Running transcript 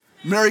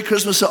Merry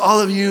Christmas to all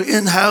of you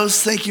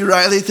in-house. Thank you,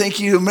 Riley. Thank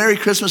you. Merry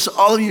Christmas to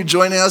all of you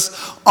joining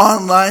us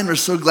online. We're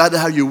so glad to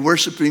have you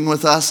worshiping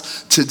with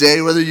us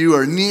today. Whether you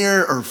are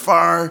near or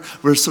far,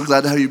 we're so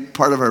glad to have you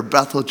part of our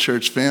Bethel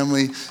Church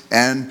family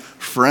and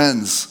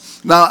friends.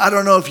 Now, I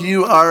don't know if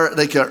you are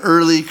like an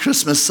early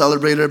Christmas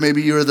celebrator.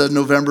 Maybe you're the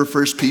November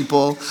 1st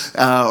people,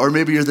 or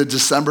maybe you're the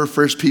December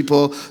 1st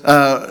people.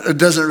 It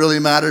doesn't really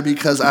matter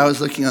because I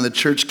was looking on the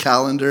church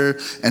calendar,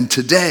 and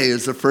today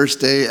is the first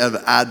day of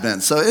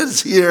Advent. So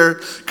it's here.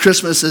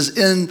 Christmas is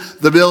in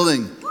the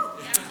building.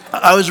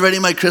 I was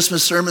writing my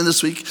Christmas sermon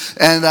this week,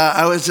 and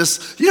I was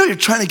just, you're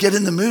trying to get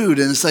in the mood,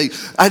 and it's like,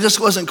 I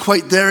just wasn't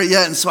quite there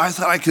yet, and so I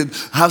thought I could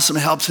have some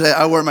help today.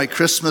 I wore my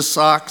Christmas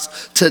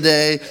socks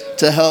today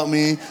to help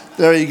me.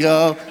 There you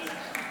go.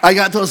 I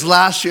got those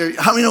last year.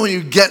 How many know when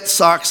you get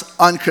socks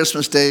on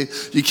Christmas Day,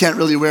 you can't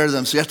really wear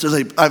them? So you have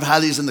to, I've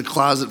had these in the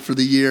closet for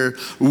the year,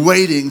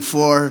 waiting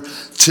for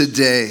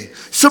today.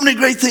 So many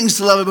great things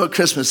to love about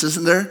Christmas,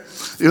 isn't there?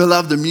 You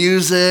love the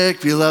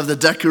music, you love the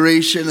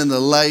decoration and the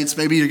lights.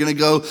 Maybe you're going to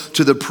go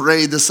to the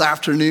parade this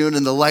afternoon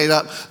and the light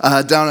up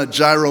down at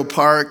Gyro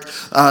Park.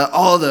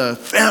 All the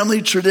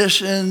family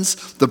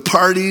traditions, the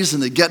parties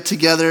and the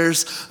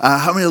get-togethers.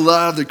 How many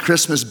love the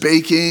Christmas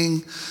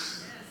baking?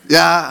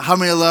 Yeah, how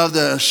many love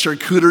the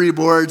charcuterie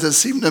boards that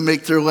seem to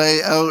make their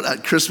way out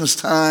at Christmas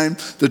time,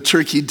 the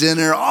turkey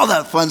dinner, all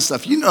that fun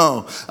stuff.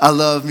 I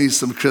love me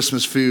some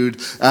Christmas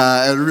food.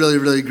 Really,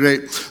 really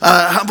great.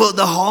 How about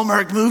the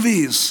Hallmark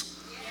movies?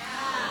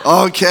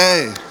 Yeah.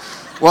 Okay.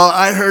 Well,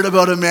 I heard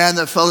about a man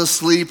that fell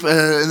asleep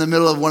in the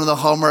middle of one of the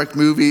Hallmark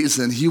movies,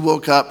 and he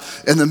woke up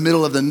in the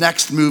middle of the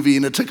next movie,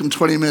 and it took him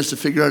 20 minutes to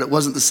figure out it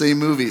wasn't the same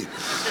movie.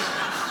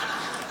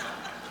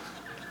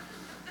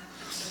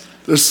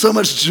 There's so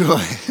much joy,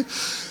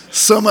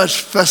 so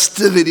much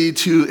festivity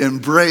to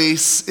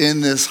embrace in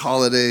this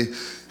holiday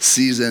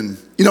season.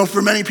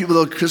 For many people,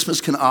 though, Christmas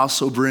can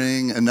also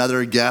bring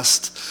another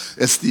guest.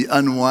 It's the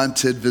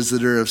unwanted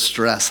visitor of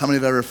stress. How many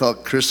have ever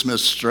felt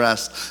Christmas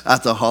stress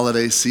at the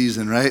holiday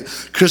season, right?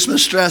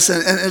 Christmas stress,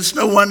 and it's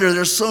no wonder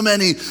there's so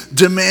many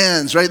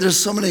demands, right? There's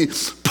so many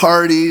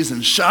parties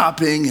and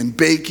shopping and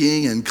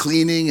baking and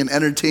cleaning and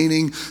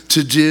entertaining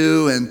to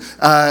do. And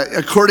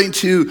according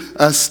to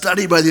a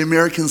study by the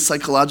American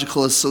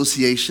Psychological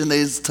Association,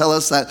 they tell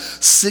us that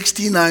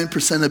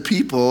 69% of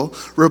people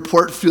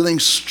report feeling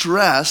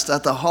stressed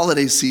at the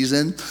holiday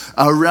season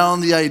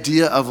around the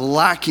idea of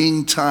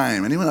lacking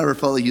time. Anyone ever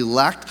felt like you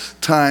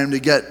lacked time to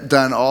get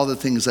done all the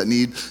things that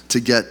need to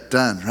get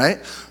done, right?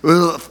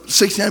 Well,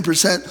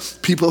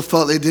 69% people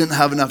felt they didn't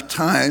have enough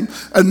time.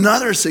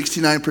 Another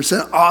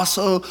 69%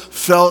 also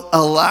felt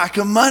a lack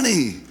of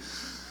money.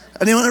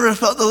 Anyone ever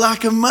felt the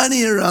lack of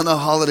money around the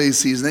holiday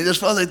season? They just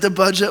felt like the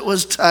budget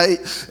was tight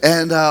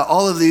and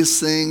all of these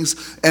things.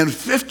 And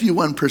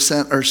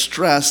 51% are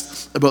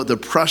stressed about the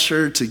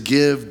pressure to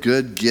give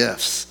good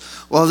gifts.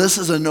 Well, this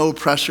is a no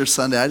pressure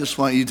Sunday. I just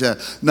want you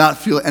to not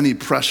feel any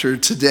pressure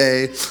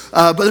today.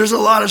 But there's a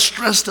lot of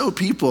stressed out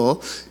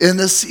people in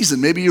this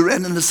season. Maybe you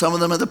ran into some of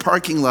them at the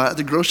parking lot at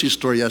the grocery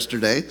store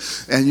yesterday,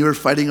 and you were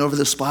fighting over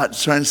the spot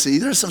trying to see.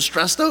 There's some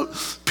stressed out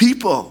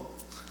people.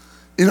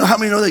 How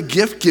many know that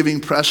gift-giving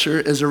pressure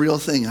is a real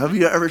thing? Have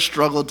you ever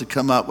struggled to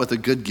come up with a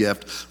good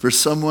gift for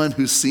someone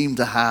who seemed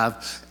to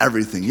have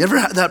everything? You ever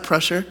had that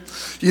pressure?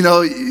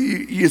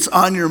 It's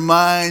on your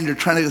mind. You're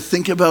trying to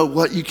think about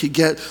what you could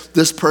get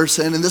this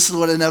person. And this is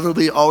what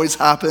inevitably always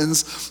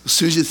happens. As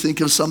soon as you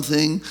think of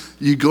something,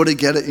 you go to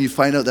get it and you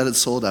find out that it's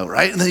sold out,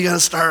 right? And then you got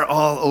to start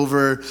all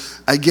over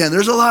again.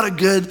 There's a lot of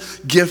good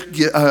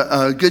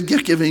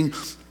gift-giving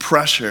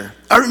pressure.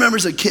 I remember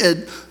as a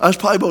kid, I was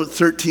probably about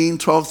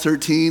 12,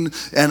 13,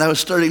 and I was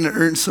starting to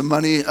earn some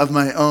money of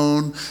my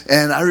own.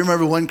 And I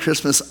remember one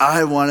Christmas,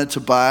 I wanted to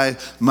buy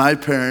my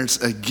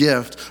parents a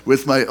gift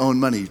with my own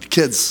money.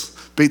 Kids,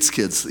 Bates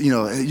kids,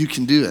 you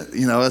can do it.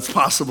 It's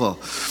possible,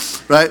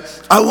 right?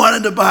 I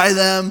wanted to buy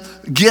them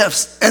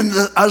gifts. And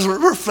I was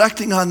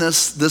reflecting on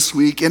this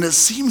week, and it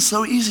seemed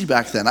so easy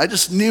back then. I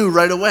just knew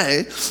right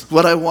away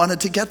what I wanted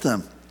to get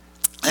them.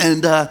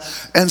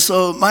 And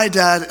so my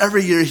dad,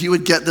 every year, he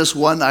would get this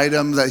one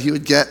item that he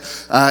would get,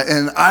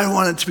 and I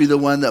wanted to be the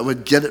one that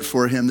would get it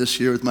for him this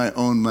year with my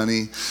own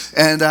money.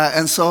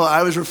 And so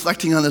I was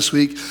reflecting on this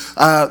week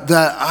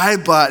that I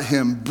bought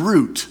him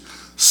Brute,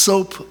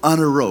 soap on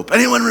a rope.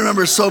 Anyone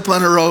remember soap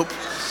on a rope?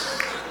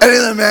 Any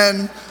of the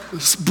men?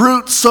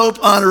 Brute,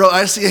 soap on a rope.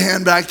 I see a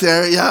hand back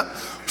there, yeah.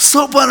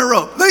 Soap on a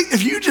rope. Like,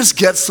 if you just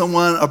get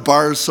someone a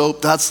bar of soap,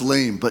 that's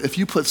lame. But if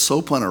you put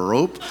soap on a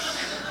rope,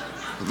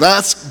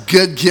 that's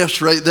good gift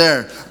right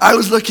there. I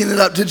was looking it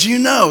up. Did you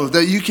know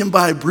that you can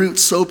buy Brute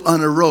soap on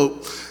a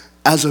rope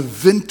as a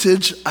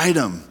vintage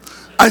item?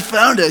 I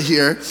found it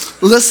here.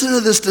 Listen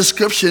to this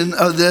description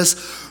of this.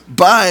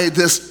 Buy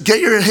this, get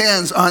your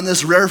hands on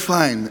this rare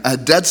find, a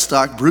dead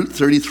stock Brute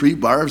 33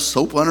 bar of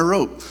soap on a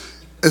rope.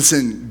 It's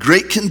in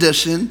great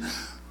condition,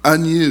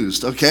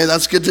 unused. Okay,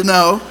 that's good to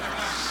know.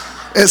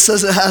 It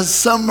says it has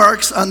some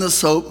marks on the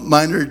soap,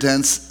 minor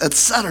dents,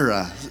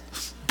 etc.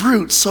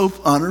 Brute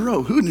soap on a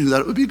rope. Who knew that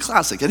it would be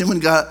classic? Anyone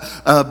got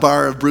a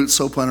bar of Brute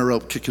soap on a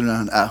rope kicking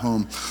around at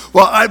home?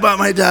 Well, I bought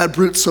my dad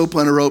Brute soap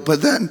on a rope,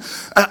 but then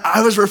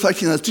I was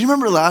reflecting on this. Do you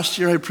remember last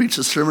year I preached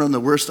a sermon on the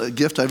worst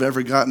gift I've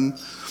ever gotten?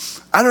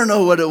 I don't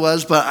know what it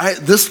was,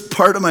 but this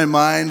part of my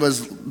mind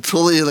was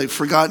totally like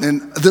forgotten,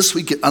 and this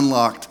week it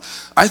unlocked.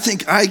 I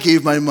think I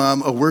gave my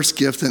mom a worse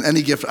gift than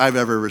any gift I've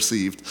ever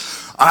received.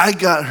 I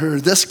got her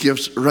this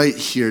gift right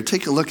here.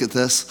 Take a look at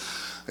this.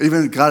 I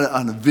even got it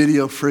on a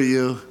video for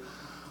you.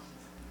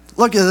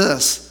 Look at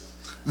this.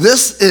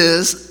 This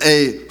is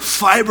a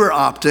fiber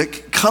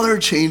optic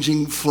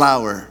color-changing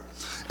flower.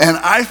 And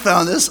I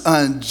found this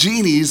on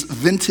Jeannie's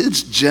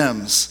Vintage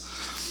Gems.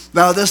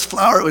 Now, this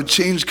flower would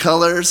change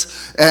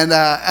colors, and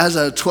as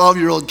a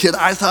 12-year-old kid,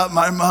 I thought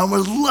my mom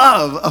would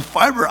love a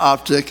fiber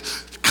optic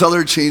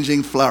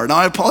color-changing flower. Now,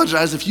 I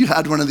apologize if you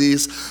had one of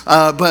these,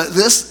 but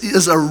this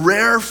is a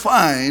rare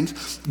find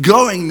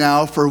going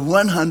now for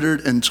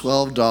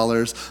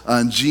 $112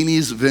 on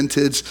Jeannie's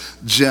Vintage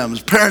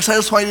Gems. Parents, I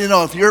just want you to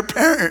know, if your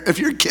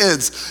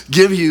kids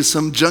give you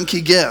some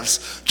junky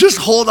gifts, just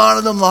hold on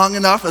to them long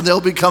enough and they'll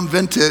become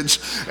vintage,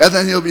 and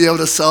then you'll be able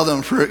to sell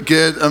them for a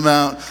good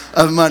amount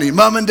of money.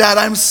 Mom and Dad,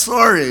 I'm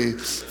sorry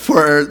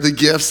for the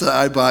gifts that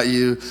I bought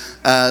you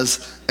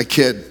as a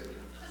kid.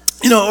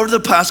 You know, over the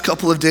past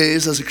couple of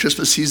days, as the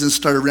Christmas season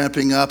started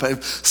ramping up,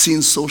 I've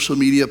seen social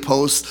media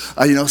posts,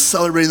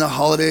 celebrating the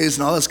holidays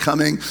and all that's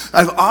coming.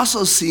 I've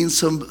also seen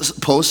some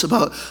posts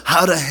about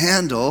how to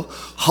handle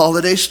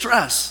holiday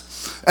stress.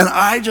 And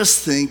I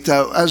just think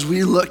that as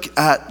we look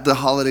at the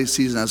holiday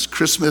season, as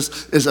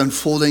Christmas is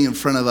unfolding in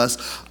front of us,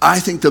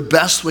 I think the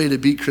best way to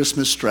beat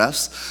Christmas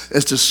stress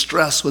is to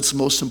stress what's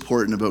most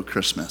important about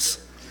Christmas.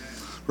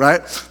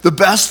 Right? The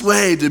best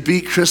way to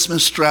beat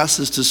Christmas stress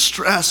is to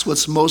stress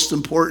what's most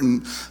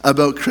important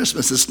about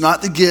Christmas. It's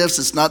not the gifts,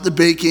 it's not the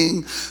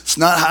baking, it's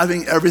not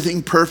having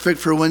everything perfect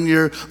for when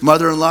your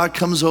mother-in-law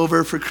comes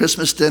over for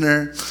Christmas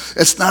dinner.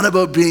 It's not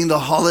about being the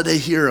holiday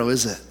hero,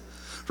 is it?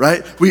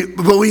 Right?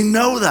 But we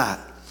know that.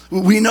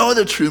 We know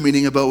the true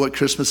meaning about what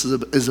Christmas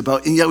is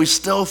about, and yet we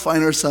still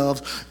find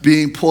ourselves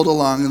being pulled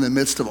along in the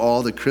midst of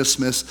all the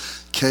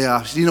Christmas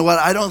chaos. You know what?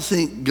 I don't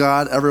think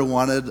God ever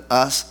wanted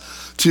us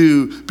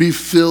to be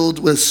filled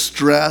with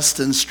stress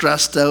and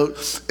stressed out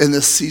in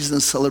this season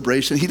of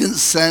celebration. He didn't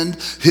send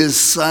his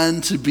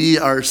son to be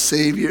our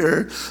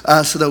Savior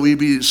so that we'd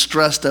be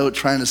stressed out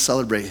trying to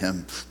celebrate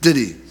him, did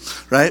he?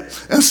 Right?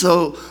 And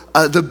so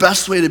the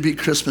best way to beat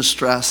Christmas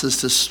stress is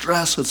to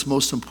stress what's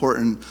most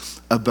important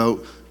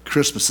about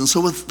Christmas. And so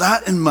with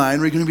that in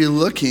mind, we're going to be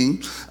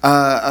looking,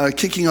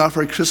 kicking off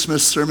our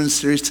Christmas sermon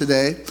series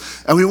today.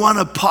 And we want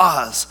to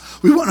pause.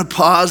 We want to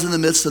pause in the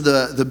midst of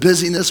the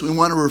busyness. We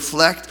want to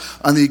reflect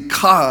on the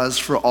cause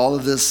for all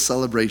of this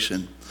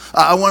celebration.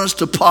 I want us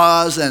to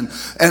pause and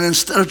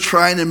instead of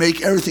trying to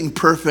make everything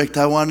perfect,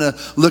 I want to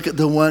look at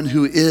the one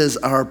who is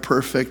our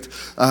perfect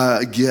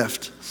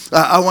gift.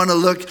 I want to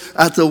look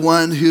at the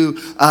one who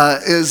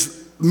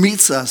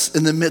meets us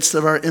in the midst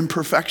of our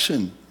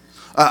imperfection.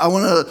 I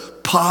want to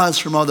pause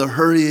from all the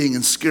hurrying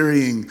and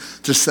scurrying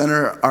to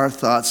center our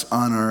thoughts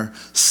on our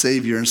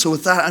Savior. And so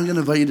with that, I'm going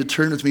to invite you to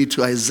turn with me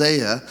to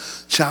Isaiah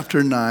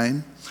chapter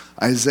 9.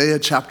 Isaiah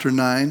chapter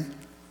 9.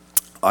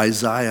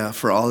 Isaiah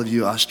for all of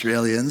you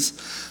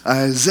Australians.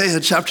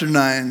 Isaiah chapter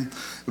 9,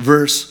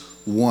 verse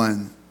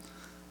 1.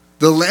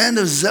 The land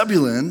of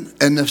Zebulun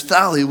and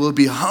Naphtali will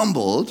be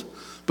humbled,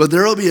 but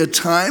there will be a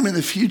time in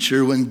the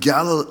future when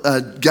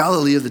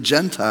Galilee of the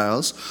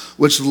Gentiles,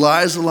 which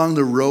lies along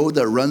the road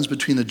that runs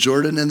between the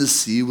Jordan and the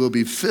sea, will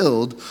be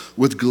filled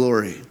with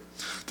glory.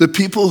 The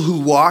people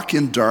who walk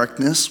in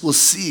darkness will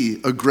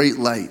see a great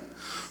light.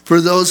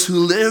 For those who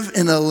live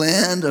in a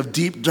land of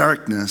deep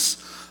darkness,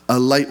 a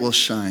light will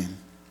shine.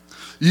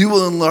 You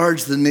will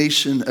enlarge the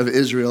nation of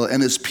Israel,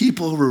 and its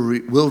people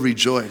will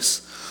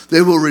rejoice.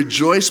 They will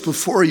rejoice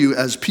before you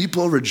as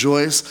people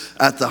rejoice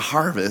at the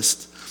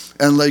harvest,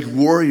 and like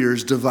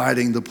warriors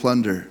dividing the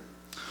plunder.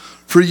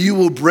 For you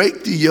will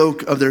break the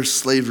yoke of their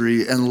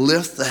slavery and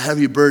lift the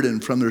heavy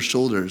burden from their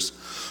shoulders.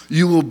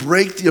 You will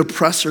break the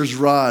oppressor's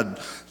rod,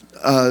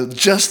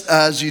 just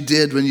as you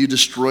did when you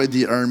destroyed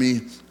the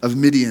army of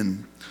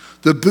Midian.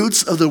 The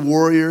boots of the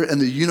warrior and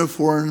the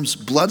uniforms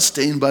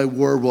bloodstained by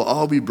war will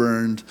all be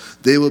burned.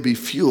 They will be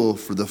fuel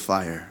for the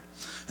fire.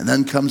 And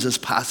then comes this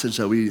passage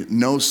that we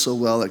know so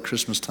well at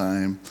Christmas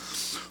time.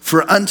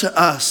 For unto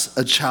us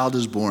a child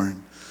is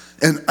born,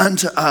 and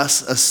unto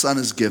us a son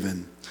is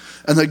given,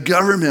 and the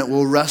government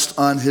will rest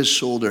on his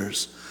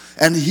shoulders,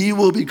 and he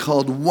will be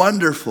called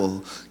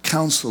Wonderful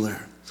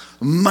Counsellor,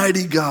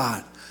 Mighty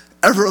God,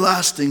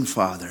 Everlasting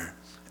Father,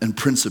 and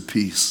Prince of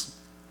Peace.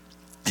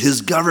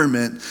 His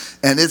government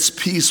and its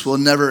peace will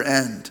never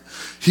end.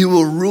 He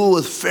will rule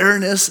with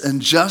fairness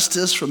and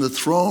justice from the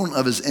throne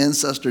of his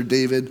ancestor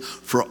David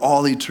for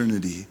all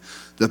eternity.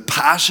 The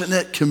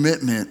passionate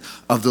commitment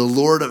of the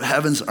Lord of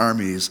heaven's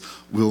armies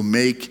will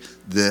make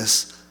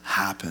this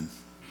happen.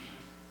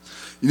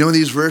 You know,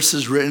 these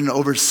verses written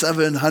over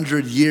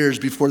 700 years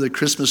before the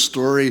Christmas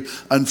story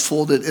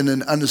unfolded in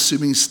an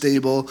unassuming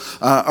stable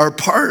are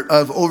part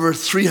of over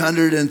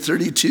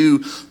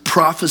 332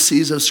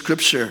 prophecies of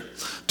Scripture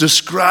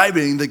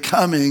describing the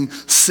coming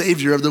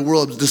Savior of the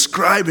world,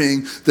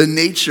 describing the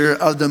nature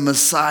of the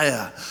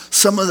Messiah.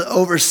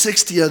 Over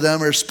 60 of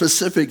them are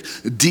specific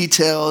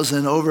details,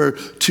 and over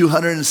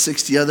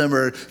 260 of them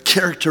are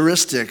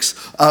characteristics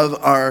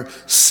of our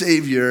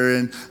Savior.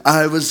 And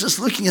I was just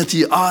looking at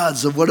the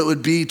odds of what it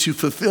would be to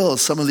fulfill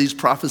some of these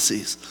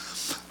prophecies.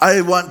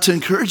 I want to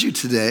encourage you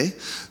today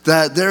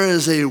that there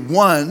is a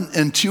 1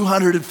 in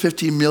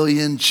 250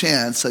 million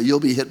chance that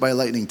you'll be hit by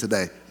lightning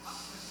today.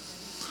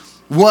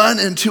 1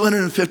 in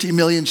 250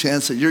 million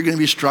chance that you're going to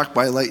be struck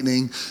by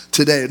lightning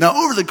today. Now,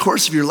 over the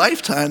course of your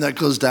lifetime, that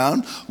goes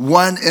down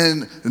 1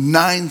 in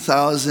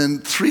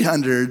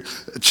 9,300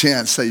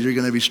 chance that you're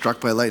going to be struck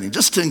by lightning.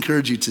 Just to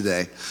encourage you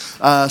today.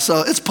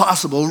 So it's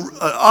possible.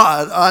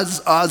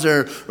 Odds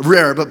are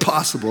rare, but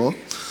possible.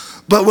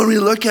 But when we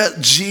look at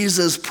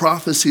Jesus'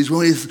 prophecies, when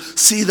we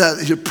see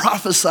that he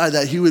prophesied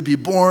that he would be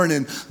born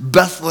in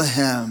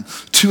Bethlehem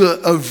to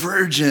a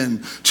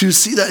virgin, to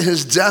see that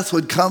his death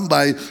would come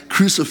by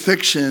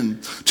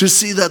crucifixion, to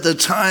see that the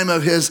time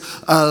of his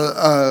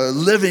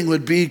living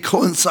would be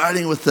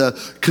coinciding with the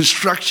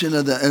construction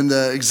of and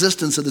the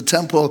existence of the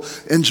temple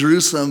in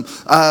Jerusalem,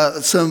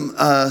 some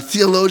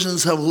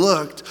theologians have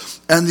looked,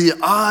 and the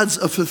odds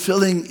of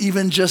fulfilling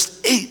even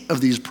just 8 of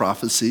these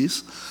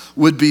prophecies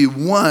would be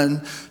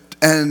 1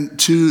 and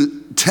to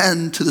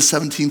 10 to the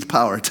 17th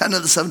power. 10 to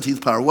the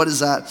 17th power. What is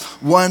that?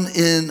 1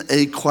 in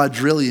a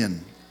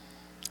quadrillion.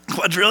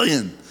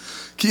 Quadrillion.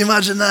 Can you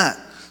imagine that?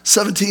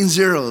 17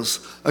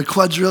 zeros, a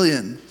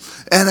quadrillion.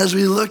 And as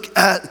we look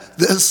at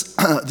this,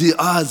 the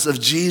odds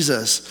of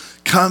Jesus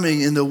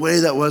coming in the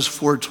way that was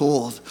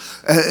foretold,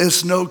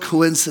 it's no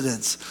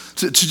coincidence.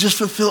 To just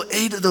fulfill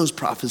 8 of those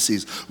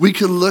prophecies, we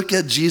can look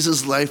at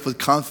Jesus' life with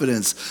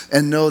confidence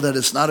and know that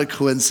it's not a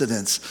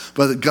coincidence,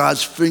 but that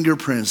God's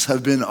fingerprints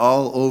have been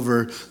all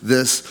over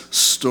this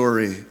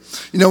story.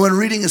 You know, when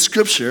reading a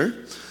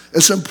scripture,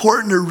 it's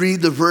important to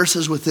read the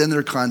verses within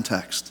their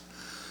context.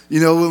 You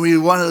know, when we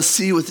want to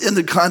see within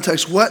the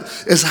context what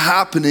is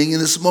happening in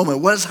this moment,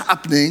 what is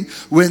happening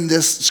when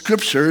this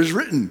scripture is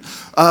written?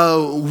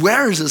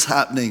 Where is this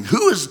happening?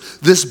 Who is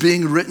this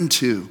being written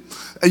to?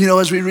 And you know,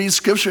 as we read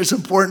scripture, it's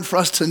important for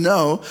us to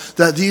know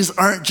that these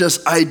aren't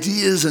just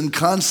ideas and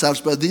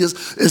concepts, but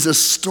this is a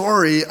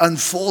story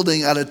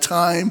unfolding at a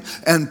time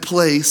and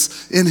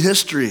place in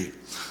history.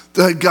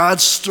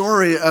 God's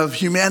story of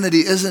humanity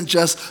isn't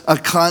just a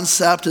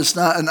concept, it's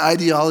not an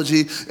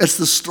ideology, it's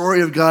the story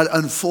of God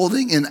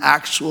unfolding in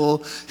actual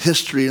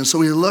history. And so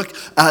we look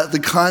at the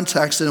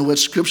context in which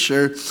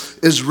scripture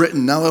is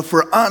written. Now, if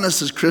we're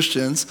honest as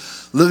Christians,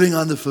 living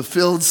on the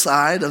fulfilled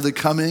side of the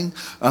coming,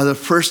 the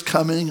first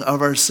coming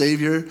of our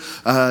Savior,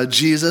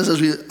 Jesus,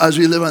 as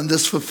we live on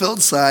this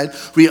fulfilled side,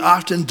 we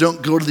often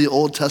don't go to the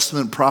Old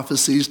Testament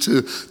prophecies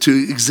to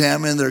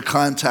examine their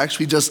context.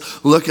 We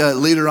just look at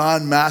later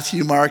on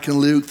Matthew, Mark, and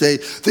Luke. They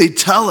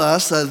tell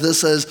us that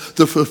this is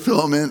the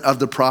fulfillment of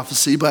the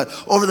prophecy. But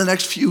over the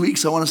next few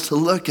weeks, I want us to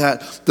look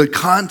at the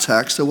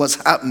context of what's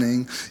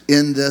happening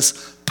in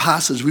this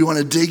passage. We want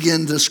to dig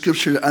into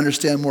scripture to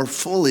understand more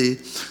fully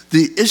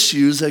the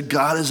issues that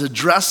God is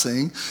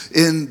addressing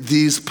in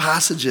these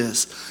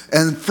passages.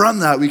 And from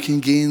that, we can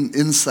gain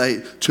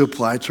insight to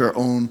apply to our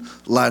own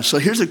lives. So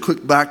here's a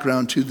quick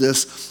background to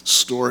this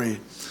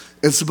story.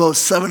 It's about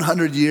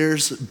 700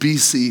 years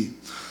BC.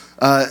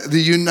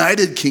 The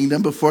United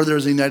Kingdom, before there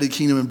was a United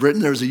Kingdom in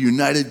Britain, there was a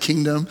United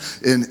Kingdom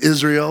in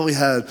Israel. We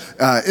had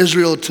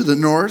Israel to the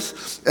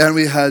north, and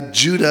we had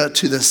Judah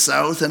to the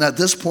south. And at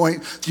this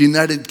point, the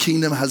United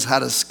Kingdom has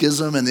had a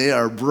schism, and they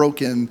are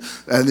broken,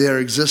 and they are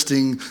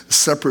existing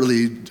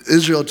separately.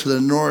 Israel to the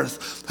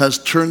north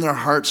has turned their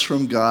hearts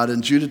from God,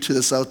 and Judah to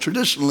the south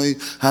traditionally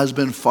has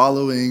been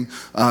following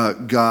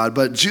God.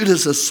 But Judah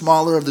is the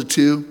smaller of the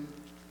two.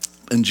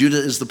 And Judah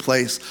is the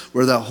place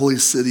where that holy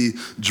city,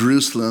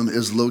 Jerusalem,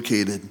 is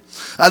located.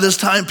 At this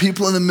time,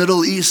 people in the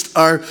Middle East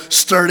are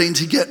starting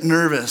to get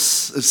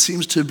nervous. It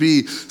seems to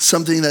be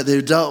something that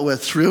they've dealt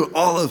with through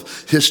all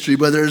of history,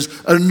 but there's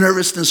a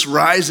nervousness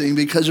rising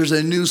because there's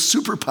a new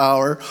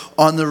superpower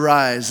on the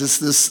rise.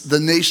 The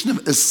nation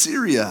of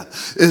Assyria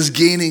is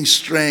gaining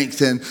strength,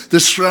 and the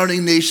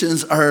surrounding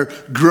nations are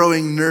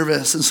growing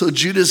nervous. And so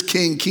Judah's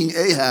king, King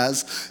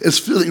Ahaz, is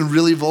feeling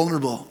really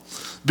vulnerable.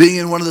 Being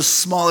in one of the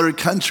smaller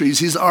countries,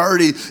 he's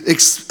already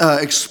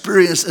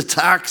experienced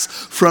attacks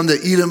from the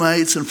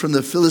Edomites and from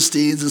the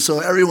Philistines, and so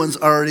everyone's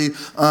already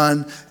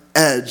on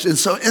edge. And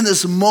so in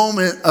this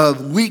moment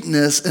of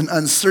weakness and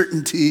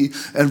uncertainty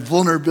and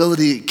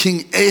vulnerability,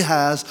 King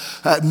Ahaz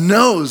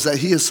knows that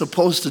he is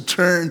supposed to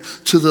turn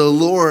to the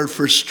Lord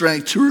for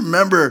strength, to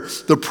remember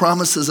the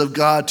promises of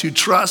God, to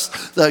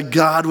trust that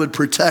God would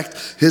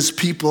protect his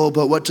people.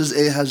 But what does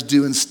Ahaz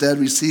do instead?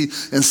 We see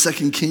in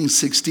 2 Kings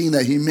 16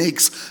 that he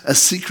makes a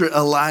secret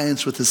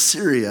alliance with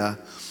Assyria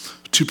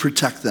to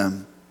protect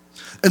them.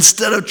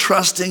 Instead of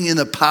trusting in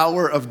the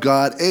power of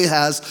God,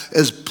 Ahaz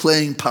is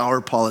playing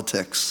power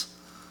politics.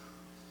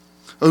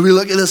 When we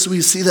look at this,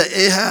 we see that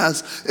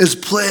Ahaz is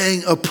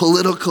playing a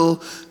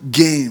political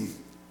game.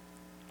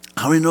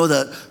 How we know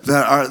that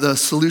the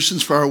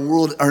solutions for our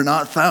world are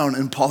not found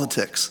in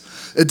politics.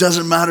 It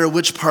doesn't matter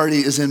which party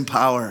is in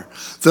power.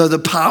 The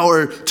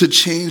power to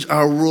change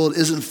our world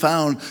isn't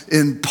found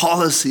in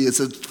policy. It's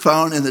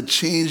found in the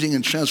changing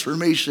and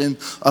transformation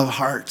of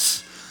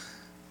hearts.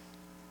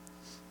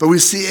 But we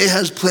see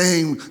Ahaz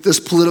playing this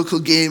political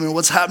game, and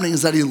what's happening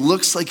is that he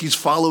looks like he's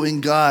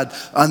following God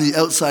on the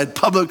outside.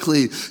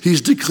 Publicly,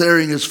 he's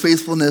declaring his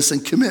faithfulness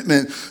and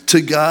commitment to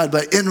God,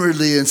 but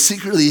inwardly and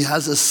secretly, he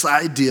has a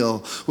side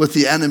deal with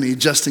the enemy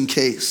just in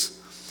case.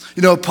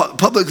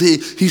 Publicly,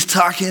 he's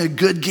talking a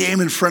good game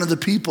in front of the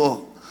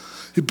people.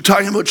 He's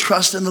talking about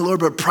trust in the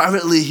Lord, but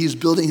privately, he's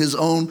building his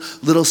own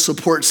little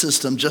support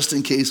system just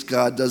in case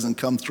God doesn't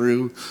come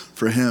through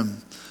for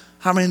him.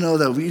 How many know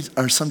that we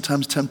are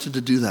sometimes tempted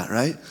to do that,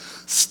 right?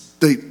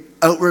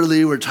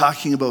 Outwardly, we're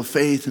talking about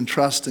faith and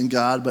trust in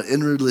God, but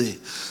inwardly,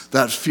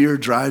 that fear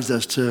drives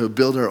us to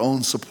build our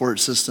own support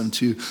system,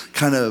 to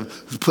kind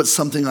of put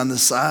something on the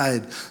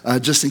side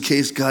just in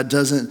case God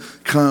doesn't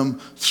come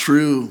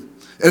through.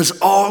 It's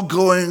all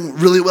going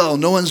really well.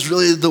 No one's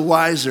really the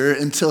wiser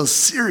until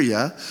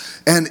Syria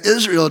and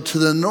Israel to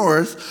the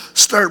north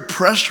start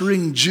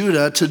pressuring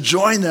Judah to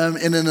join them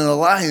in an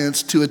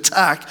alliance to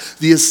attack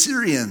the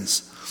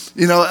Assyrians.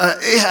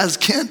 Ahaz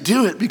can't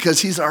do it because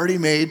he's already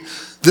made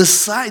this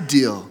side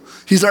deal.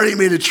 He's already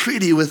made a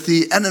treaty with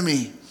the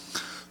enemy.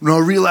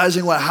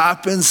 Realizing what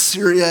happens,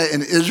 Syria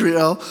and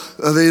Israel,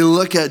 they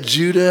look at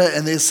Judah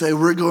and they say,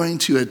 we're going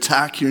to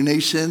attack your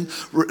nation.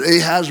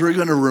 Ahaz, we're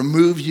going to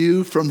remove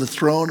you from the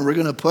throne. We're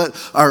going to put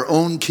our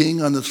own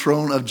king on the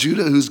throne of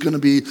Judah who's going to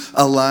be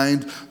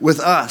aligned with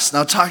us.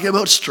 Now, talking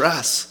about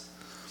stress.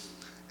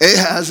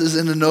 Ahaz is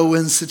in a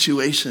no-win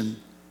situation.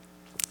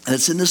 And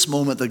it's in this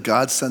moment that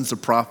God sends the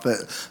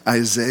prophet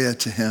Isaiah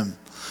to him,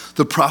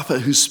 the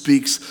prophet who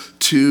speaks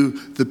to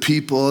the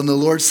people. And the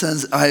Lord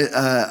sends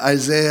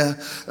Isaiah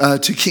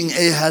to King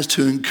Ahaz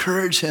to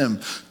encourage him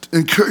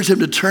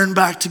to turn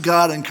back to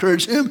God,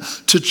 encourage him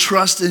to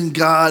trust in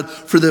God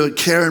for the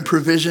care and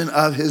provision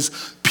of his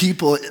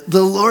people.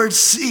 The Lord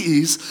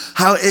sees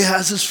how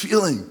Ahaz is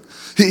feeling.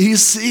 He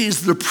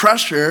sees the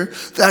pressure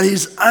that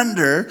he's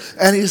under,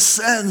 and he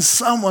sends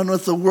someone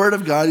with the word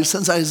of God. He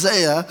sends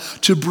Isaiah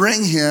to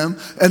bring him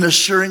an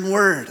assuring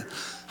word.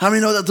 How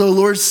many know that the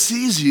Lord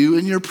sees you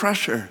in your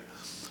pressure?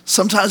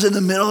 Sometimes in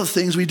the middle of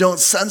things, we don't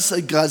sense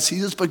that God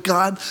sees us, but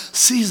God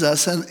sees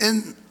us. And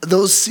in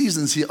those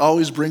seasons, he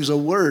always brings a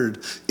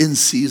word in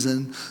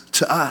season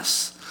to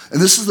us.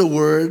 And this is the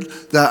word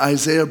that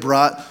Isaiah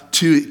brought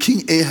to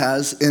King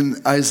Ahaz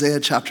in Isaiah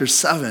chapter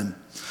 7.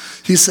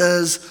 He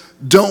says,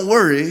 don't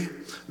worry,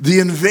 the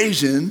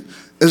invasion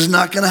is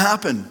not going to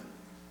happen.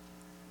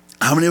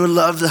 How many would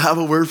love to have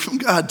a word from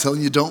God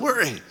telling you, don't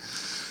worry? He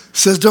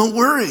says, don't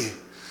worry.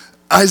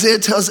 Isaiah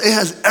tells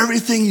Ahaz,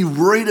 everything you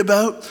worried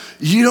about,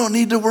 you don't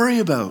need to worry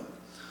about.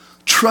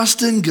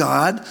 Trust in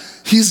God.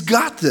 He's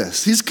got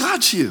this. He's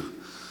got you.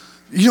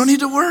 You don't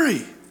need to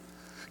worry.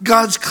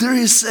 God's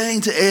clearly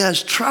saying to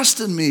Ahaz,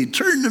 trust in me,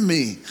 turn to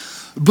me,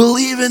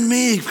 believe in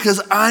me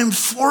because I'm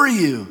for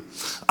you.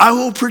 I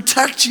will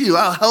protect you.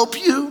 I'll help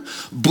you,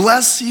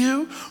 bless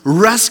you,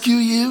 rescue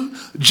you.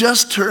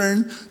 Just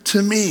turn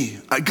to me.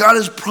 God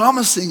is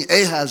promising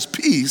Ahaz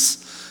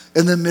peace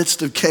in the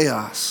midst of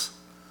chaos.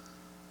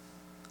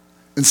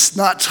 It's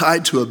not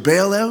tied to a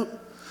bailout.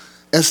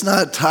 It's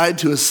not tied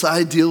to a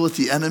side deal with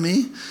the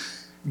enemy.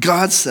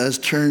 God says,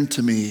 turn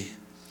to me.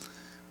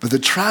 But the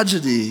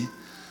tragedy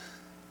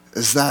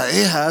is that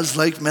Ahaz,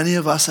 like many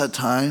of us at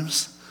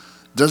times,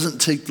 doesn't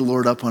take the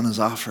Lord up on his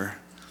offer.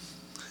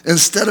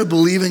 Instead of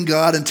believing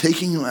God and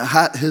taking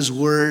at his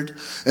word,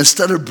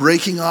 instead of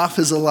breaking off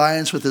his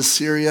alliance with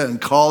Assyria and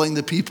calling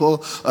the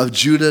people of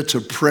Judah to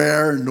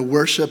prayer and to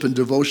worship and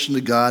devotion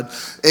to God,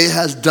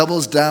 Ahaz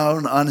doubles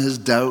down on his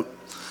doubt.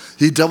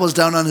 He doubles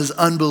down on his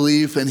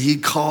unbelief, and he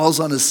calls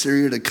on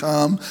Assyria to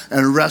come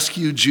and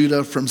rescue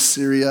Judah from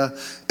Syria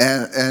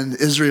and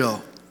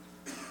Israel.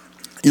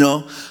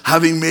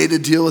 Having made a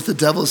deal with the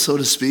devil, so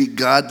to speak,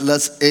 God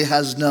lets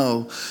Ahaz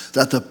know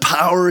that the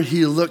power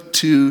he looked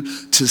to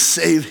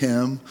save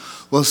him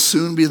will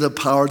soon be the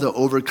power that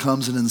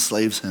overcomes and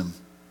enslaves him.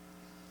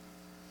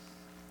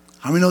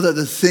 How many know that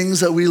the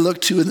things that we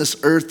look to in this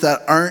earth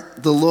that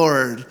aren't the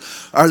Lord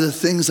are the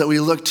things that we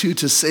look to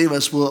save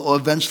us will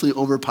eventually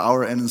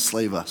overpower and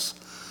enslave us?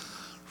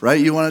 Right?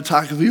 If you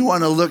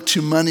want to look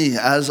to money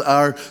as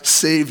our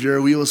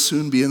savior, we will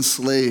soon be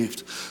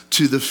enslaved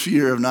to the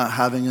fear of not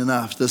having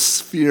enough, this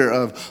fear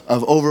of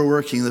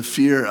overworking, the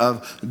fear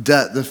of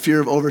debt, the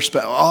fear of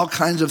overspend, all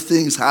kinds of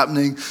things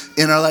happening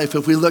in our life.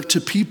 If we look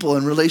to people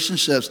and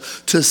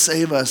relationships to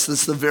save us,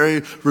 it's the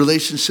very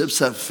relationships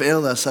that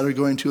fail us that are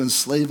going to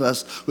enslave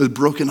us with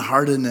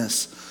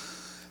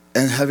brokenheartedness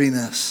and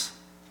heaviness.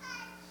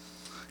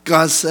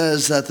 God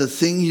says that the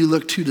thing you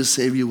look to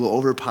save you will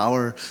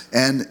overpower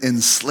and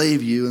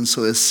enslave you. And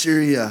so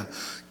Assyria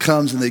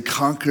comes and they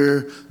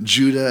conquer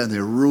Judah and they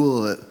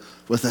rule it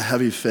with a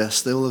heavy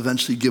fist. They will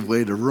eventually give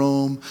way to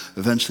Rome,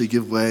 eventually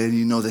give way. And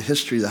you know the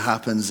history that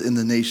happens in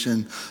the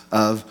nation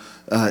of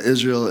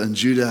Israel and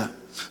Judah.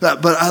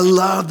 But I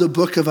love the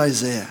book of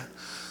Isaiah.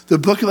 The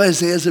book of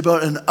Isaiah is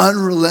about an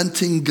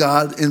unrelenting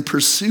God in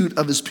pursuit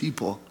of his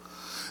people.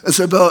 It's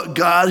about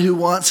God who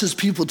wants his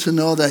people to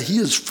know that he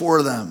is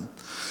for them.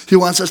 He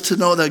wants us to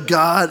know that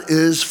God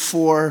is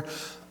for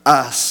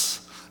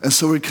us. And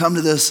so we come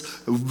to this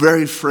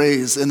very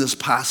phrase in this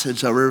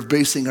passage that we're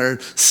basing our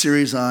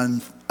series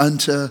on,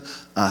 unto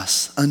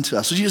us, unto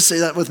us. Would you say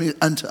that with me?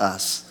 Unto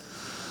us.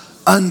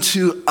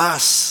 Unto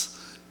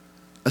us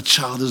a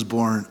child is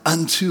born.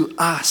 Unto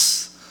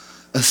us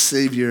a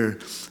Savior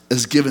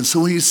is given.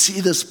 So when you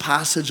see this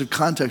passage of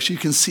context, you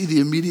can see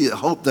the immediate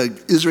hope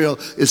that Israel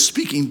is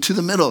speaking to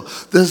the middle.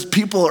 These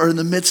people are in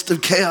the midst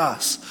of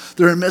chaos.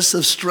 They're in the midst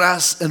of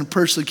stress and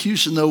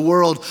persecution. The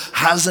world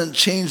hasn't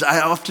changed.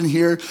 I often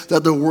hear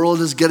that the world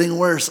is getting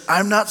worse.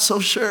 I'm not so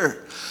sure.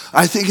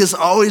 I think it's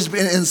always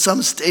been in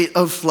some state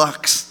of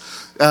flux.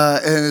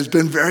 And it's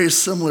been very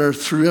similar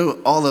throughout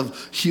all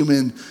of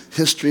human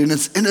history. And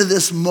it's into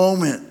this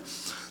moment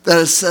that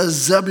it says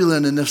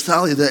Zebulun and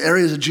Naphtali, the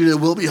areas of Judah,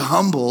 will be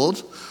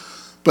humbled.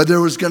 But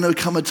there was going to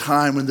come a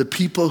time when the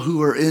people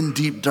who are in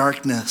deep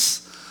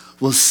darkness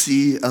will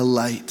see a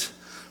light.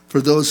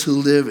 For those who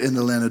live in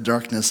the land of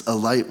darkness, a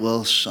light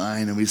will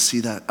shine. And we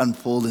see that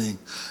unfolding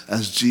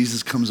as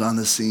Jesus comes on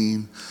the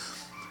scene.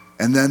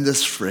 And then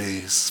this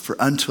phrase,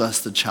 for unto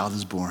us the child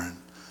is born.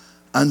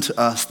 Unto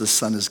us the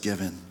son is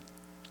given.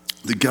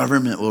 The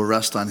government will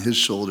rest on his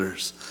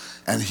shoulders.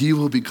 And he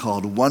will be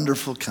called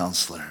Wonderful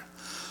Counsellor,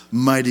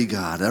 Mighty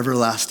God,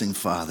 Everlasting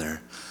Father,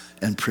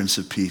 and Prince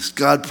of Peace.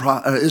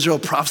 Israel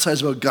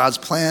prophesies about God's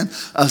plan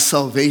of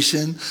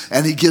salvation,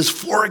 and he gives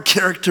 4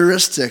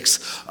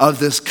 characteristics of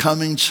this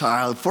coming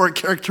child, 4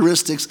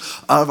 characteristics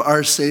of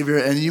our Savior.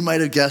 And you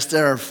might have guessed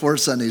there are 4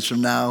 Sundays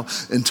from now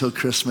until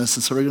Christmas.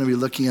 And so we're going to be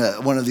looking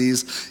at one of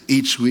these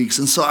each week.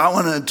 And so I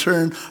want to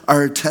turn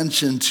our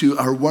attention to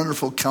our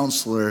wonderful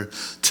counselor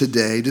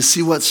today to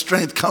see what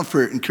strength,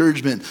 comfort,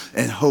 encouragement,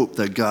 and hope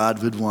that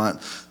God would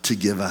want to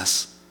give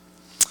us.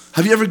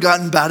 Have you ever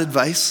gotten bad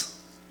advice?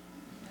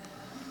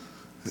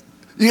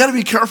 You got to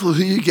be careful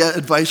who you get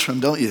advice from,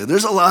 don't you?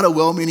 There's a lot of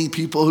well-meaning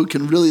people who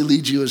can really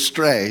lead you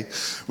astray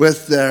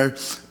with their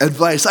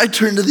advice. I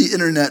turned to the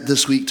internet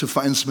this week to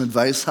find some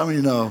advice. How many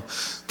know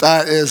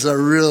that is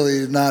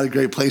really not a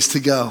great place to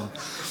go?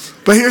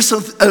 But here's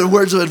some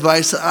words of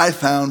advice that I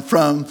found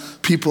from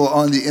people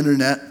on the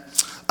internet.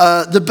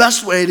 The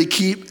best way to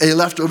keep a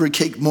leftover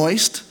cake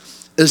moist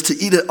is to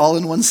eat it all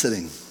in one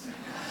sitting.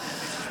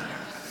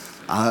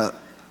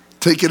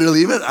 Take it or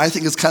leave it. I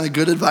think it's kind of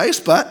good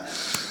advice, but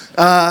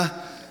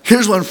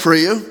here's one for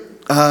you.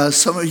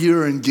 Some of you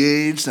are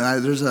engaged,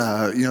 and there's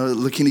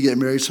looking to get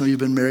married. Some of you have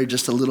been married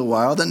just a little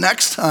while. The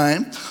next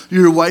time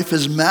your wife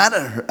is mad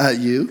at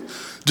you,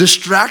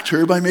 distract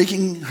her by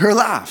making her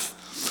laugh.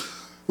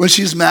 When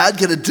she's mad,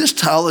 get a dish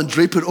towel and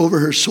drape it over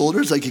her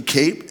shoulders like a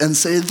cape and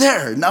say,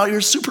 "There, now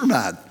you're super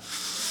mad."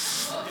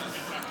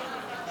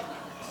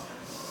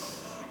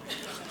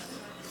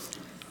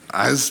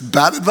 That's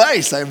bad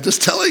advice, I'm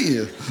just telling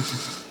you.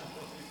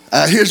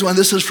 Here's one.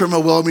 This is from a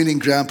well-meaning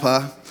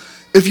grandpa.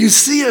 If you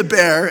see a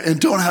bear and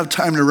don't have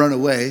time to run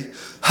away,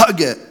 hug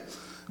it.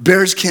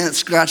 Bears can't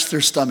scratch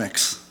their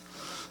stomachs.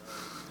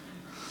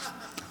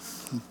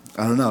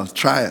 I don't know.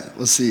 Try it.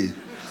 We'll see.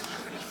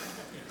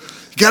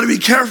 You got to be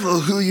careful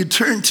who you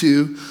turn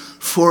to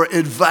for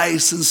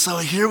advice. And so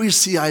here we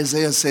see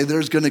Isaiah say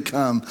there's going to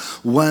come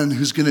one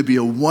who's going to be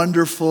a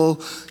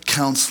wonderful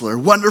counselor.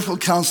 Wonderful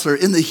counselor.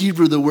 In the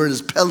Hebrew, the word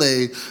is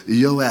Pele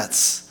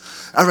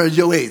Yoetz. Everyone,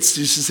 Yoetz.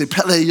 You should say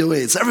Pele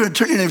Yoetz. Everyone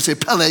turn your name and say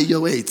Pele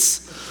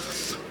Yoetz.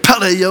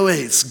 Pele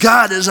Yoetz.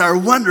 God is our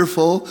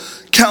wonderful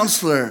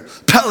counselor.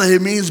 Pele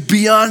means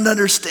beyond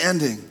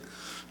understanding.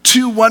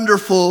 Too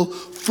wonderful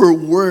for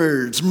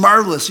words.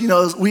 Marvelous. You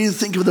know, we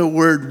think of the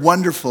word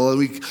wonderful, and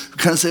we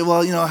kind of say,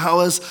 well, you know, how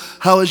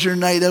was your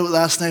night out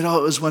last night? Oh,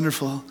 it was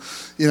wonderful.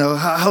 You know,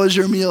 how was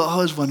your meal? Oh,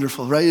 it was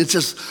wonderful, right?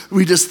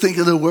 We just think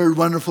of the word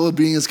wonderful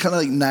being as kind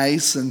of like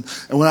nice and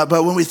whatnot.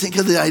 But when we think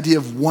of the idea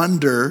of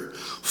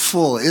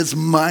wonderful, it's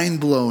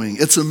mind-blowing.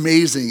 It's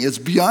amazing. It's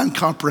beyond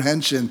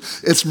comprehension.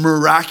 It's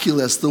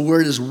miraculous. The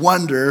word is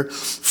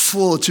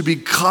wonderful, to be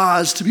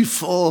caused to be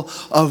full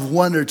of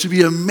wonder, to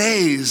be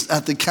amazed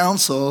at the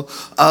counsel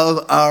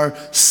of our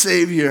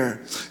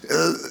Savior.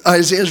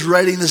 Isaiah is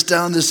writing this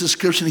down, this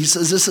description. He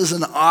says, this is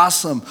an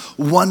awesome,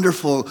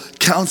 wonderful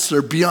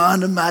counselor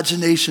beyond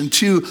imagination,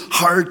 too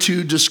hard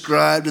to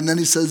describe. And then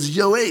he says,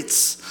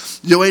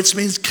 Yoetz. Yoetz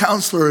means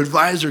counselor,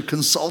 advisor,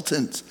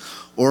 consultant,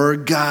 or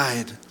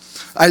guide.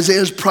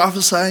 Isaiah is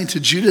prophesying to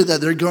Judah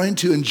that they're going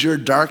to endure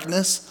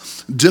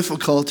darkness,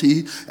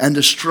 difficulty, and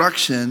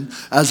destruction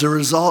as a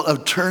result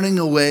of turning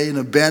away and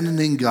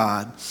abandoning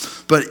God.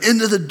 But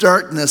into the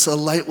darkness, a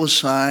light will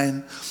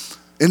shine.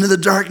 Into the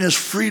darkness,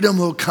 freedom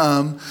will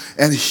come,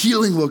 and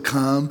healing will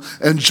come,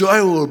 and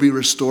joy will be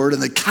restored.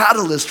 And the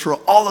catalyst for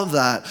all of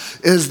that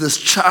is this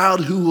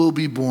child who will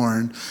be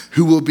born,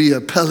 who will be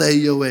a Pele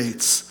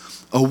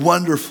Yoetz, a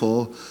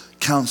wonderful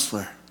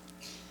counselor.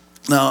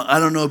 Now, I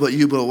don't know about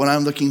you, but when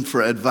I'm looking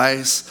for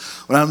advice,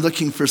 when I'm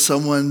looking for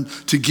someone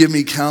to give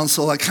me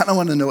counsel, I kind of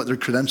want to know what their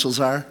credentials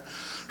are.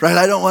 Right?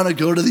 I don't want to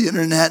go to the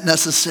internet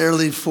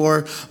necessarily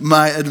for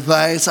my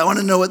advice. I want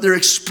to know what their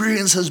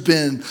experience has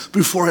been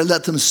before I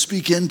let them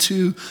speak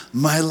into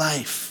my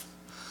life.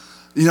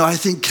 You know, I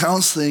think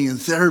counseling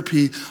and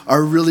therapy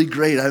are really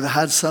great. I've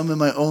had some in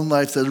my own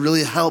life that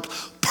really helped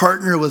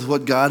partner with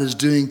what God is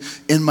doing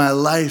in my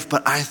life.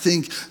 But I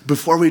think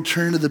before we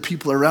turn to the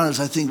people around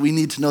us, I think we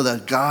need to know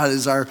that God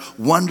is our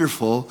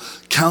wonderful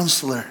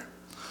counselor.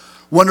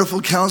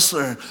 Wonderful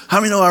counselor.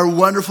 How many know our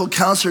wonderful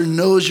counselor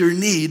knows your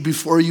need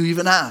before you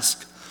even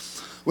ask?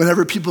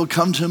 Whenever people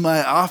come to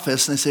my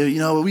office and they say, you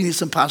know, we need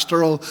some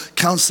pastoral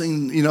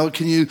counseling, you know,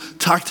 can you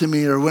talk to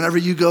me? Or whenever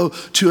you go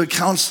to a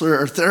counselor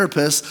or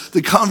therapist,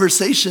 the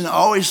conversation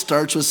always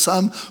starts with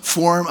some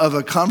form of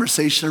a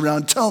conversation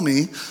around, tell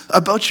me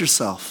about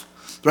yourself,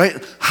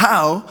 right?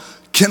 How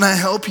can I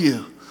help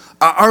you?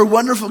 Our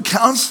wonderful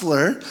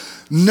counselor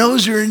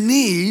knows your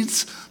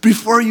needs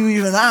before you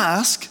even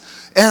ask.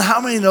 And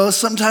how many know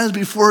sometimes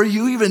before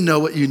you even know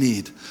what you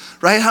need,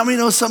 right? How many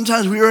know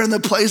sometimes we are in the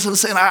place of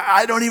saying,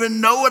 I don't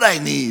even know what I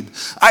need.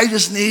 I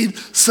just need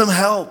some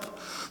help.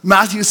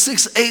 Matthew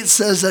 6:8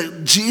 says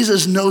that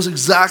Jesus knows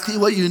exactly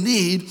what you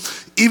need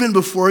even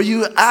before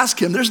you ask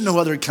him. There's no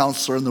other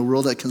counselor in the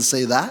world that can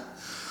say that.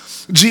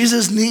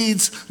 Jesus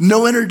needs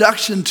no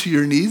introduction to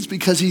your needs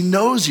because he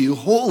knows you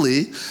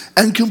wholly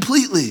and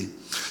completely.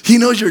 He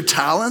knows your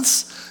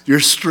talents, your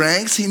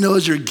strengths. He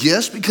knows your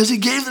gifts because he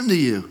gave them to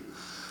you.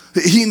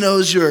 He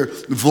knows your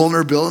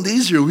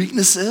vulnerabilities, your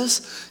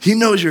weaknesses. He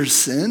knows your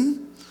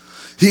sin.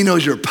 He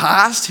knows your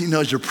past. He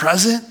knows your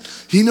present.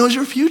 He knows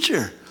your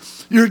future.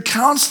 Your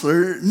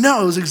counselor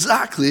knows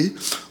exactly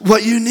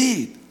what you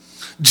need.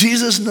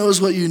 Jesus knows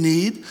what you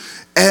need,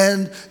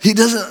 and he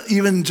doesn't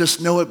even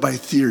just know it by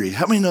theory.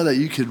 How many know that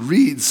you could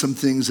read some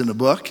things in a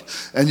book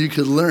and you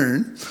could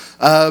learn?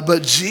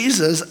 But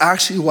Jesus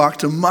actually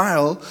walked a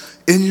mile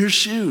in your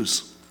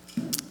shoes.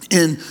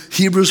 In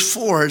Hebrews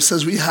 4, it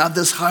says we have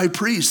this high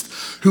priest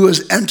who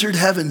has entered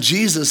heaven,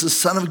 Jesus, the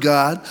Son of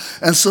God,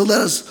 and so let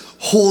us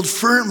hold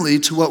firmly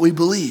to what we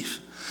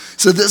believe.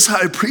 So this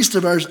high priest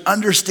of ours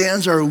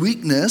understands our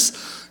weakness,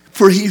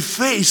 for he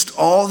faced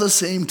all the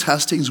same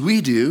testings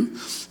we do,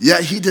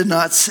 yet he did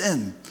not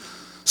sin.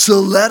 So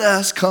let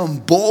us come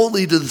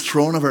boldly to the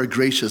throne of our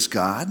gracious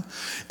God,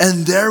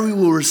 and there we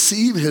will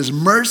receive his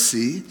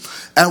mercy,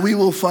 and we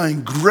will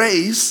find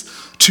grace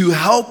to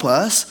help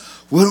us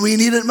when we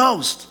need it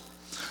most.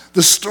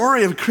 The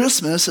story of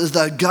Christmas is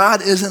that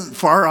God isn't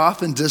far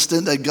off and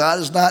distant, that God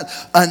is not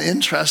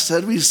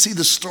uninterested. We see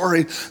the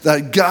story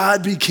that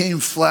God became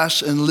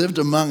flesh and lived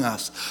among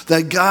us,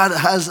 that God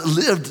has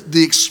lived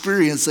the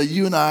experience that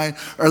you and I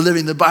are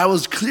living. The Bible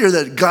is clear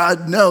that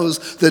God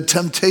knows the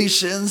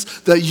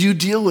temptations that you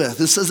deal with.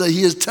 It says that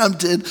he is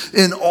tempted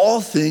in all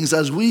things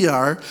as we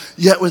are,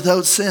 yet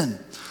without sin.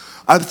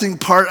 I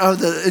think part of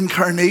the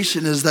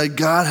incarnation is that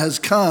God has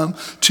come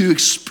to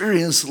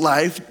experience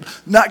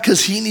life, not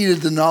because he needed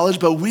the knowledge,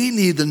 but we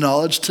need the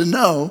knowledge to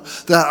know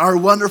that our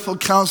wonderful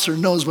counselor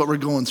knows what we're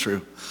going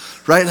through.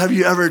 Right? Have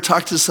you ever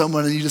talked to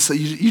someone and you just say,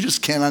 you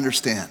just can't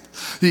understand.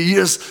 You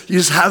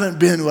just haven't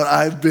been what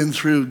I've been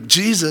through.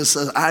 Jesus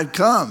says, I've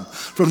come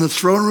from the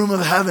throne room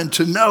of heaven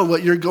to know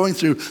what you're going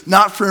through,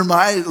 not for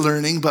my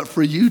learning, but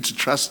for you to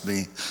trust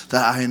me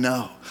that I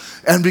know.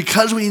 And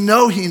because we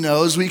know he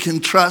knows, we can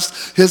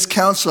trust his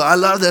counsel. I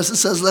love this. It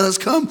says, let us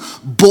come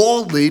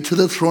boldly to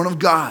the throne of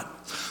God.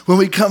 When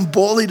we come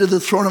boldly to the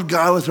throne of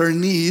God with our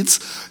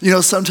needs, you know,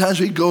 sometimes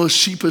we go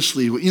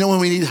sheepishly. You know, when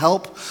we need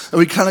help, and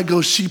we kind of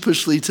go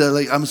sheepishly to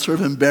like, I'm sort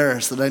of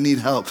embarrassed that I need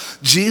help.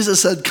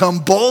 Jesus said, come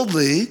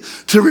boldly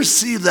to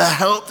receive the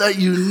help that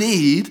you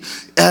need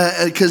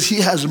because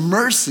he has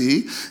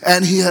mercy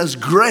and he has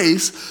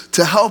grace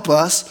to help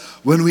us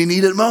when we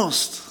need it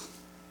most.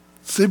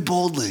 Say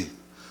boldly.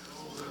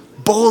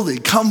 Boldly.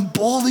 Come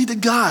boldly to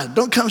God.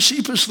 Don't come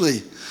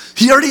sheepishly.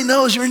 He already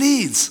knows your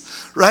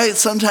needs, right?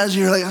 Sometimes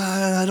you're like,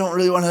 I don't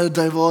really want to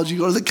divulge. You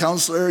go to the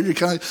counselor and you're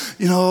kind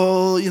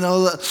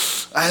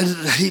of, I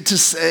hate to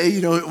say,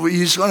 you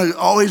just want to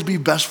always be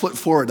best foot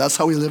forward. That's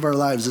how we live our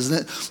lives,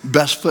 isn't it?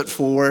 Best foot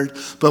forward.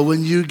 But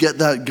when you get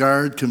that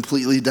guard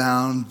completely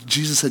down,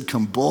 Jesus said,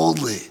 come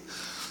boldly.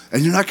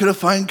 And you're not going to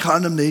find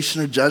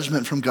condemnation or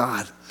judgment from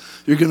God.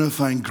 You're going to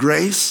find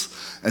grace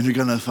and you're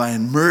going to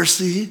find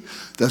mercy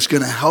that's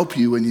going to help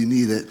you when you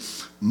need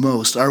it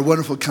most. Our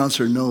wonderful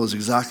counselor knows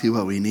exactly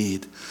what we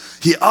need.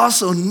 He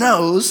also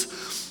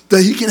knows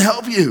that he can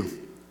help you.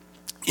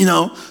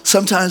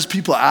 Sometimes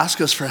people ask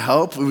us for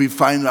help when we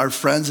find our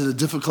friends in a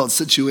difficult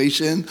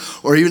situation,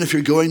 or even if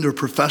you're going to a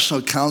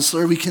professional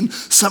counselor, we can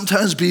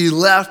sometimes be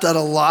left at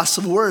a loss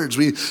of words.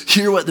 We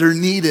hear what their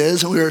need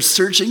is, and we are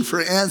searching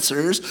for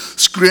answers,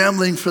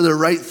 scrambling for the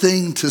right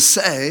thing to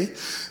say.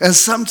 And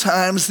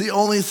sometimes the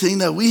only thing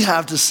that we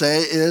have to say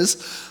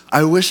is,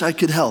 I wish I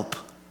could help,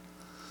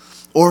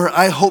 or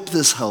I hope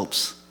this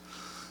helps.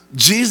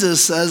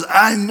 Jesus says,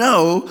 I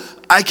know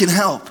I can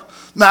help.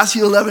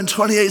 Matthew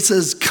 11:28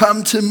 says,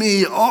 come to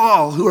me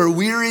all who are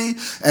weary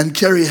and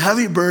carry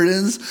heavy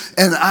burdens,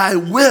 and I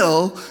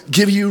will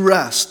give you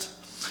rest.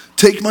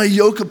 Take my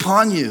yoke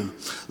upon you.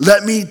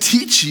 Let me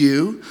teach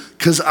you,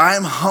 because I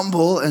am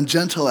humble and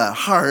gentle at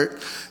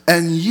heart,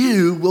 and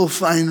you will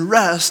find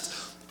rest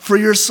for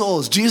your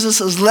souls. Jesus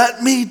says,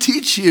 let me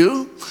teach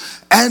you,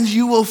 and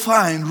you will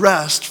find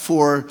rest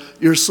for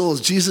your souls.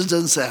 Jesus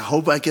doesn't say, I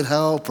hope I could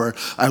help, or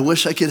I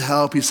wish I could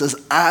help. He says,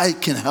 I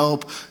can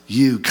help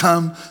you.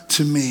 Come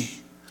to me.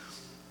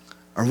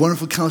 Our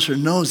wonderful counselor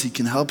knows he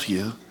can help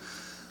you.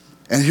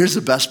 And here's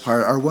the best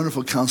part. Our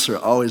wonderful counselor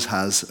always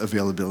has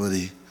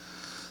availability.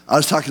 I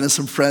was talking to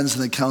some friends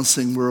in the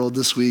counseling world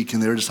this week,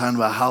 and they were just talking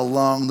about how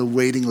long the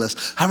waiting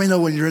list. How many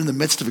know when you're in the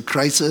midst of a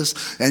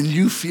crisis and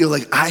you feel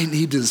like, I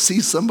need to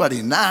see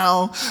somebody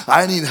now,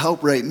 I need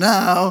help right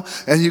now,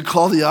 and you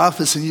call the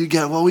office and you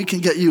get, well, we can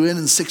get you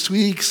in 6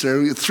 weeks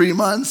or 3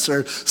 months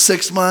or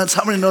 6 months.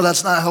 How many know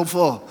that's not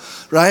helpful,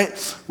 right?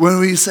 When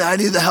we say, I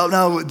need the help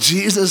now,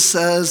 Jesus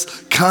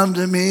says, come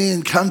to me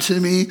and come to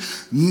me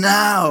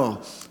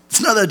now.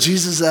 It's not that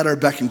Jesus is at our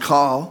beck and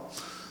call,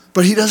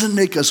 but he doesn't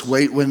make us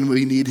wait when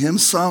we need him.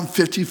 Psalm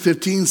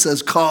 50:15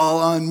 says, call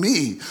on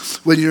me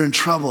when you're in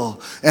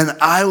trouble, and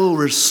I will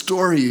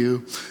restore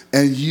you,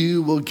 and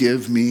you will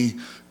give me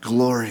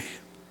glory.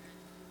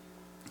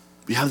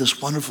 We have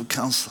this wonderful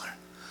counselor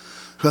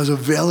who has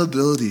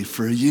availability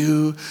for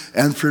you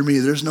and for me.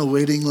 There's no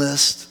waiting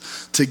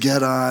list to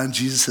get on.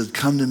 Jesus said,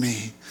 come to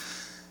me,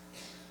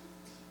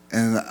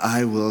 and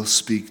I will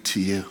speak to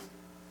you.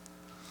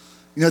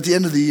 At the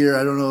end of the year,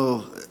 I don't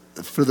know,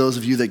 for those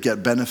of you that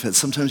get benefits,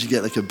 sometimes you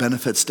get like a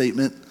benefit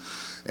statement,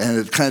 and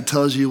it kind of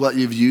tells you what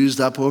you've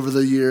used up over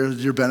the year.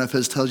 Your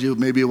benefits tells you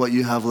maybe what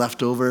you have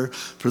left over.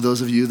 For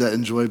those of you that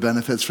enjoy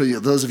benefits, for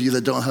those of you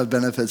that don't have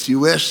benefits, you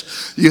wish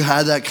you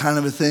had that kind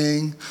of a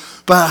thing.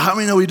 But how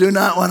many know we do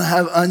not want to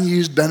have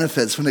unused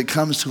benefits when it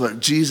comes to what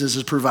Jesus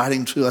is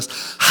providing to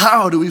us?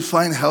 How do we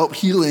find help,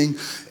 healing,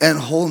 and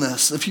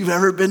wholeness? If you've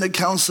ever been to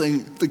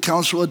counseling, the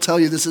counselor will tell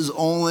you this is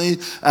only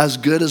as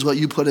good as what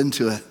you put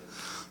into it.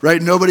 Right?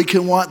 Nobody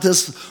can want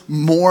this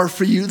more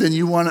for you than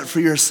you want it for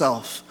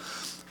yourself.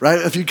 Right?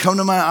 If you come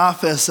to my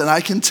office, and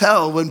I can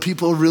tell when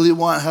people really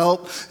want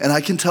help, and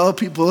I can tell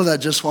people that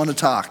just want to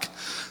talk.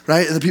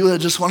 Right? And the people that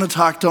just want to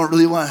talk don't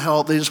really want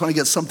help. They just want to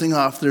get something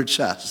off their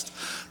chest.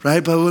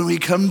 Right? But when we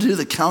come to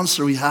the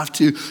counselor, we have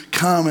to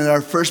come, and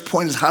our first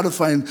point is how to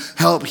find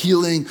help,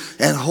 healing,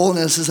 and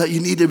wholeness is that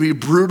you need to be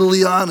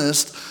brutally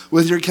honest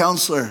with your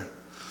counselor.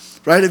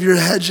 Right? If you're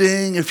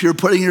hedging, if you're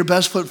putting your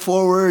best foot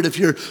forward, if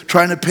you're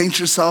trying to paint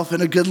yourself in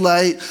a good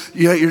light,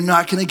 you're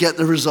not going to get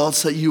the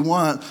results that you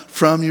want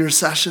from your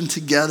session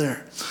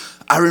together.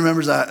 I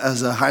remember that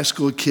as a high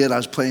school kid, I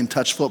was playing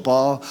touch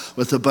football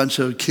with a bunch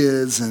of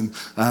kids, and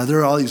there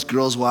were all these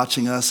girls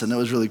watching us, and it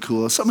was really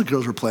cool. Some of the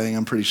girls were playing,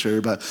 I'm pretty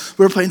sure, but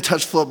we were playing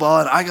touch football,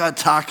 and I got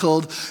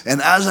tackled,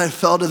 and as I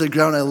fell to the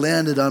ground, I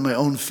landed on my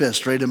own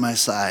fist right in my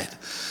side.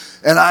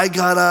 And I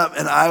got up,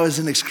 and I was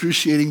in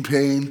excruciating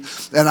pain.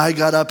 And I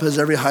got up as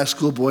every high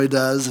school boy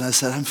does, and I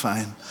said, I'm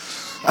fine.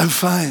 I'm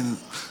fine.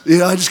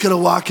 I just got to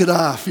walk it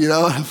off,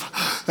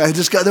 I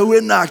just got the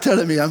wind knocked out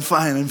of me. I'm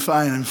fine.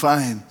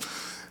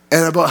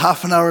 And about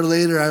half an hour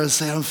later, I would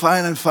say, I'm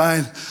fine.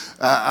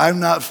 I'm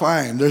not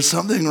fine. There's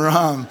something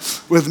wrong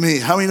with me.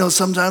 How many know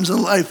sometimes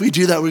in life we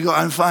do that? We go,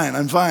 I'm fine.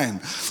 I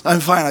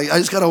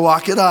just got to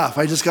walk it off.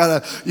 I just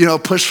got to,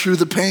 push through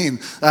the pain.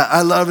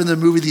 I love in the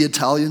movie The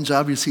Italian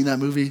Job. You've seen that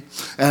movie?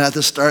 And at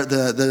the start,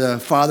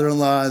 the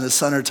father-in-law and the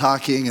son are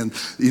talking and,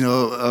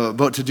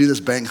 about to do this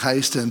bank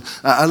heist. And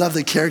I love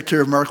the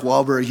character of Mark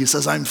Wahlberg. He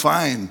says, I'm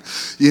fine,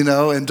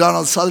 and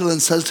Donald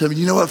Sutherland says to him,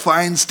 you know what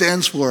fine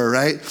stands for,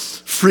 right?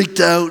 Freaked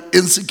out,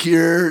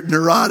 insecure,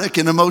 neurotic,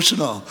 and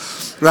emotional.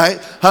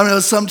 Right? How many know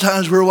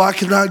sometimes we're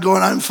walking around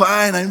going, I'm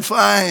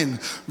fine.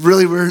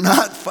 Really, we're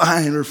not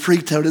fine. We're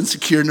freaked out,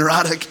 insecure,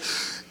 neurotic,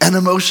 and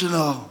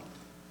emotional.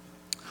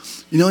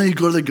 When you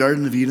go to the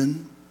Garden of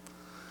Eden,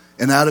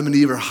 and Adam and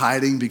Eve are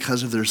hiding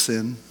because of their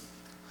sin.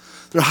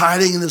 They're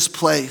hiding in this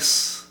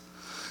place.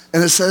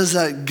 And it says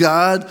that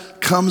God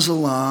comes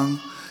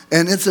along,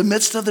 and it's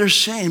amidst of their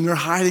shame, they're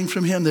hiding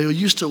from him. They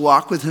used to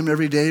walk with him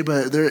every day,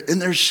 but they're in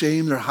their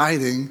shame, they're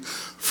hiding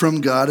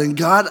from God. And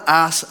God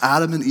asks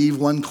Adam and Eve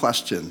one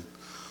question.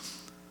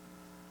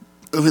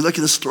 If we look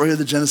at the story of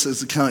the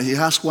Genesis account, he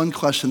asks one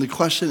question. The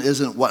question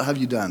isn't, what have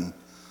you done?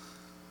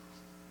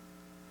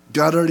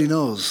 God already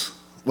knows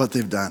what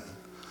they've done.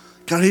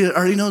 God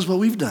already knows what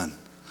we've done.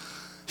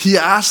 He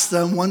asks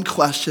them one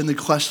question. The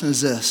question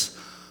is this: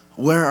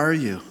 where are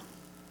you?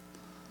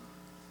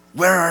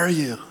 Where are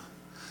you?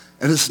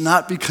 And it's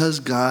not because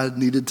God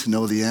needed to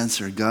know the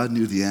answer. God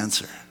knew the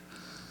answer.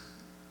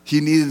 He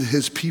needed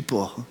his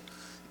people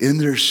in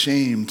their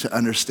shame to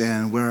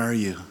understand, where are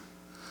you?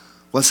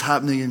 What's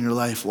happening in your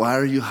life? Why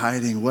are you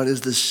hiding? What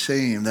is this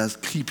shame that's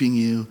keeping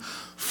you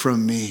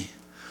from me?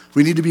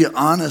 We need to be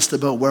honest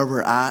about where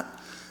we're at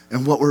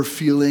and what we're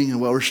feeling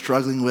and what we're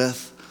struggling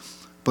with,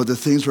 but the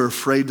things we're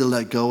afraid to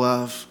let go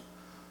of.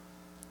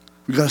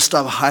 We got to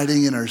stop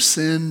hiding in our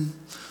sin,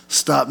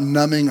 stop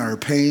numbing our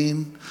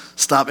pain,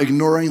 stop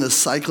ignoring the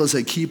cycles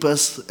that keep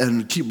us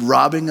and keep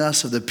robbing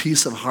us of the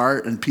peace of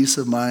heart and peace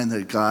of mind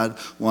that God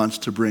wants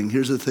to bring.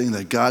 Here's the thing,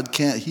 that God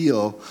can't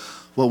heal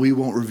what we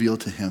won't reveal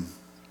to him.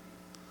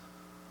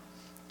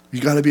 You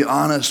got to be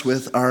honest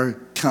with our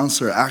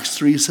counselor. Acts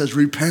 3 says,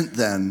 repent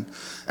then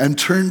and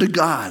turn to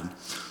God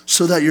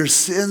so that your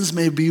sins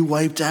may be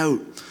wiped out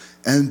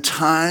and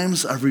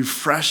times of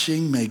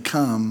refreshing may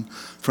come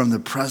from the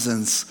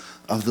presence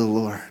of the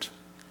Lord.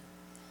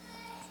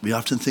 We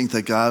often think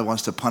that God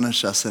wants to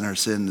punish us in our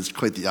sin. It's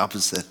quite the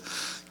opposite.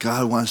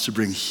 God wants to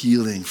bring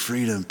healing,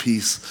 freedom,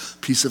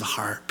 peace of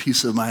heart,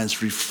 peace of mind.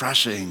 It's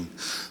refreshing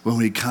when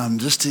we come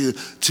just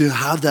to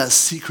have that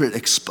secret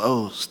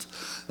exposed.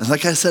 And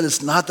like I said,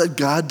 it's not that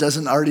God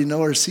doesn't already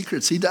know our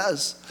secrets. He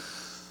does.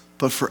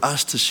 But for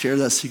us to share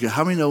that secret,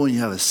 how many know when you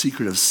have a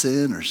secret of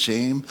sin or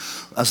shame,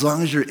 as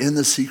long as you're in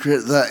the secret,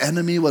 the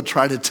enemy will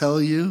try to tell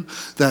you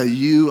that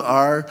you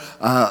are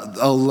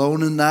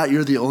alone in that.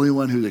 You're the only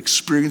one who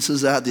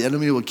experiences that. The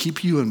enemy will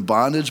keep you in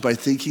bondage by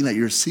thinking that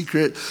your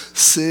secret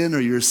sin or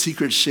your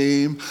secret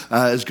shame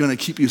is going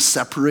to keep you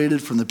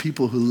separated from the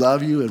people who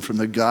love you and from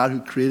the God who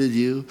created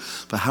you.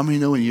 But how many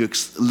know when you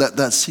let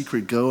that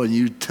secret go and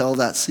you tell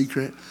that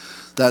secret,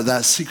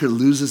 that secret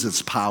loses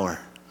its power?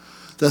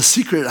 The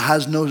secret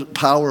has no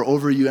power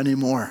over you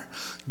anymore.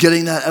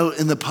 Getting that out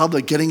in the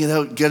public, getting it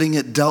out, getting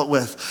it dealt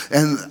with.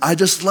 And I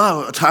just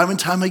love, time and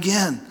time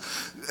again,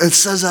 it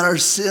says that our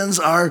sins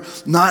are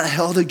not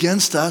held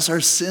against us.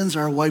 Our sins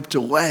are wiped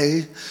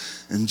away.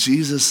 And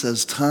Jesus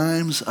says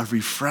times of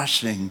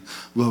refreshing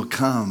will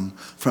come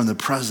from the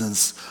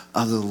presence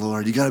of the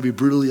Lord. You got to be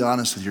brutally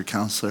honest with your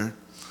counselor.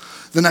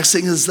 The next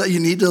thing is that you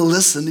need to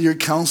listen to your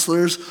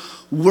counselor's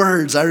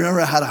words. I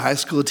remember I had a high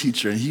school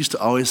teacher, and he used to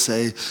always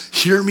say,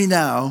 hear me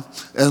now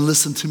and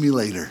listen to me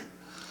later.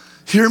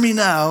 Hear me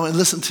now and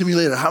listen to me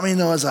later. How many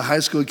know as a high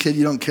school kid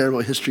you don't care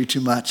about history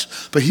too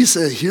much? But he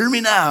said, hear me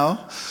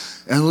now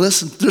and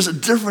listen. There's a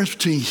difference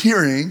between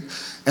hearing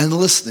and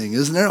listening,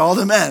 isn't there? All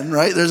the men,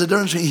 right? There's a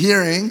difference between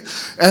hearing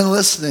and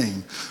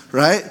listening,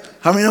 right?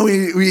 How many know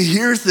we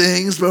hear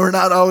things, but we're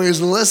not always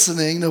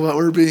listening to what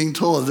we're being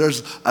told?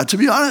 There's, to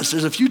be honest,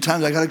 there's a few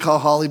times I got to call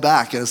Holly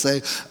back and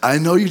say, I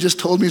know you just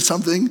told me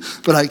something,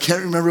 but I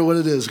can't remember what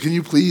it is. Can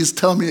you please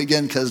tell me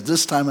again? Because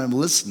this time I'm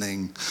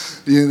listening.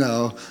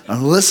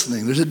 I'm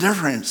listening. There's a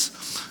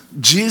difference.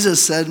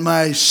 Jesus said,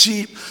 my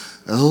sheep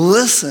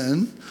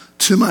listen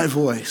to my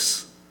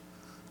voice.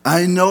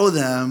 I know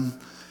them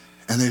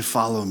and they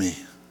follow me.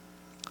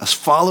 As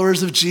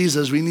followers of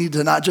Jesus, we need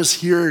to not just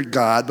hear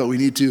God, but we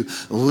need to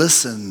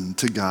listen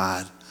to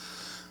God.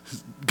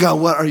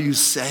 God, what are you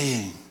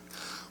saying?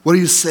 What are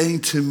you saying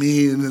to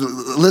me? And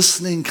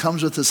listening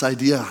comes with this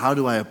idea, how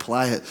do I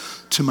apply it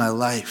to my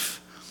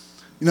life?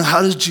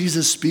 How does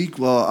Jesus speak?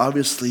 Well,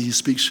 obviously, he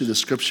speaks through the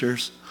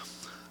scriptures.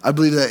 I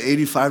believe that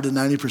 85 to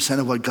 90%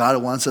 of what God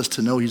wants us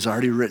to know, he's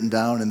already written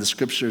down in the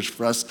scriptures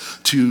for us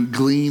to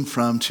glean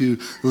from, to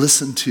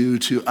listen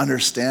to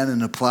understand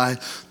and apply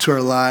to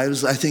our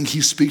lives. I think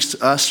he speaks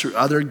to us through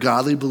other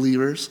godly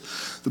believers.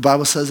 The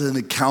Bible says that in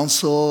the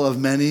counsel of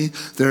many,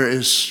 there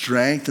is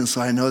strength. And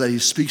so I know that he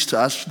speaks to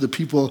us, the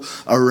people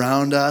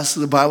around us.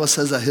 The Bible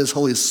says that his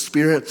Holy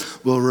Spirit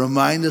will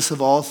remind us of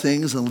all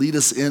things and lead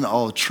us in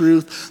all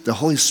truth. The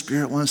Holy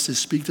Spirit wants to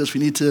speak to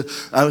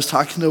us. I was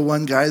talking to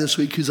one guy this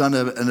week who's on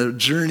a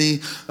journey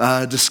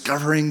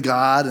discovering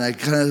God. And I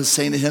kind of was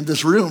saying to him,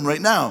 this room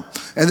right now,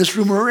 and this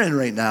room we're in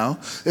right now,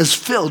 is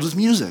filled with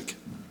music.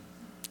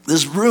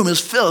 This room is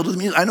filled with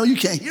music. I know you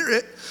can't hear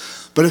it,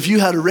 but if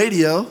you had a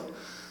radio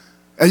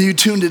and you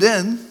tuned it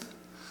in,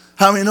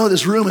 how many know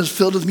this room is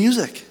filled with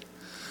music,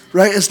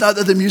 right? It's not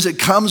that the music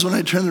comes when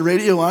I turn the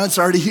radio on, it's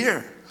already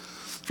here,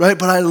 right?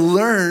 But I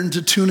learned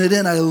to tune it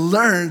in. I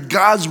learned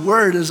God's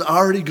word is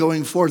already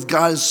going forth.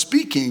 God is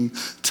speaking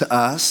to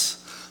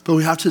us, but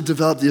we have to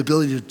develop the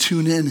ability to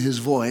tune in his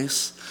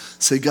voice.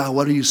 Say, God,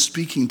 what are you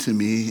speaking to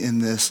me in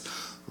this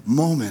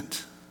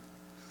moment?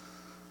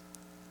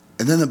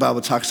 And then the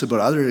Bible talks about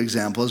other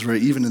examples where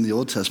even in the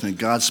Old Testament,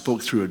 God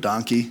spoke through a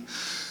donkey.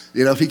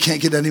 If he can't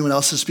get anyone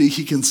else to speak,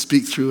 he can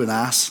speak through an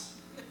ass.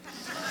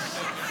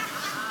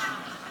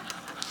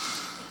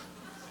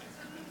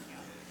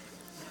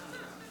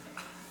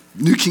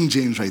 New King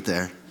James right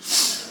there.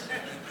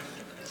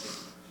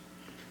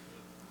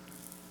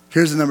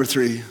 Here's the number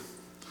 3.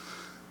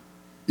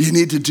 You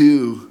need to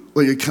do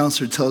what your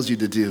counselor tells you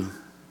to do.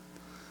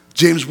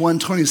 James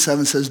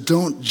 1:27 says,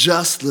 don't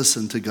just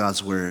listen to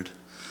God's word.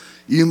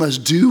 You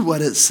must do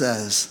what it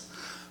says.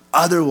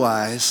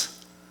 Otherwise,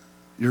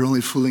 you're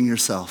only fooling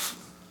yourself.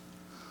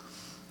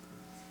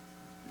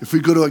 If we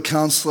go to a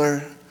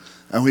counselor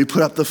and we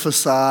put up the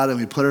facade and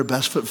we put our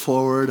best foot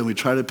forward and we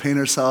try to paint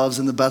ourselves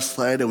in the best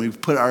light and we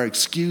put our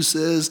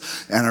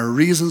excuses and our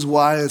reasons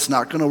why it's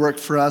not going to work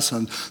for us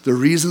and the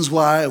reasons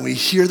why, and we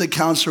hear the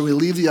counselor, we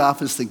leave the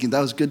office thinking, that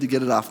was good to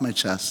get it off my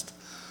chest.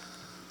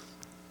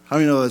 How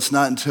do you know it's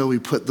not until we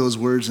put those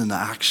words into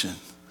action?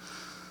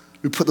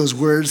 We put those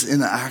words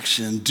into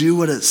action. Do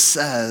what it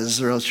says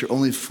or else you're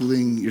only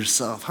fooling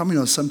yourself. How many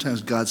know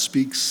sometimes God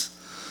speaks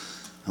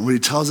and what he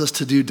tells us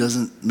to do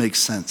doesn't make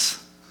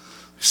sense?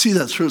 We see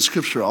that throughout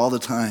Scripture all the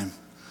time.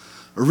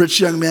 A rich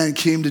young man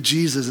came to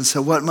Jesus and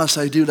said, what must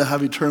I do to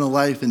have eternal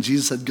life? And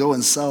Jesus said, go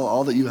and sell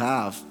all that you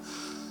have.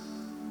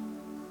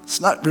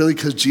 It's not really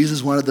because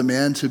Jesus wanted the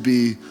man to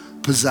be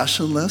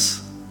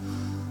possessionless.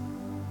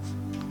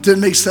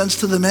 Didn't make sense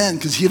to the man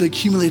because he had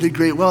accumulated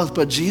great wealth,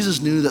 but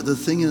Jesus knew that the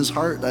thing in his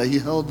heart that he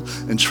held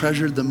and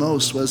treasured the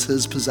most was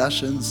his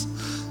possessions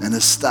and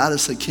his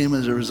status that came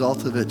as a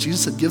result of it.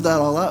 Jesus said, give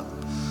that all up.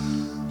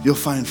 You'll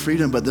find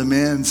freedom. But the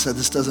man said,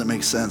 this doesn't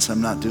make sense.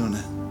 I'm not doing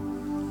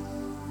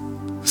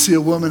it. See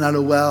a woman at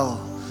a well,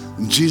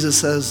 and Jesus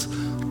says,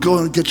 go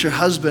and get your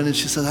husband. And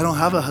she says, I don't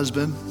have a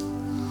husband.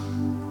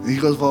 And he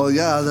goes, well,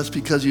 yeah, that's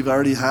because you've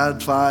already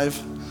had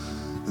 5.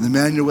 And the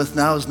man you're with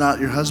now is not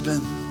your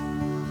husband.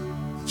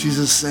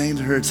 Jesus is saying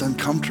to her, it's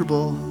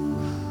uncomfortable,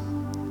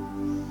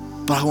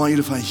 but I want you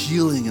to find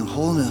healing and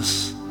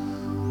wholeness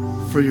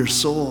for your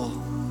soul.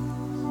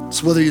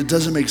 So whether it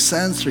doesn't make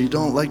sense or you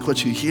don't like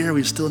what you hear,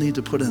 we still need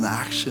to put in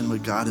action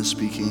what God is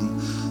speaking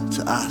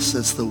to us.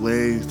 It's the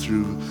way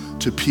through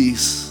to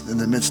peace in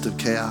the midst of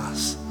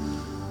chaos.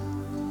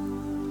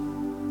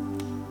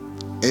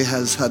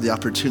 Ahaz had the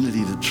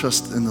opportunity to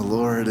trust in the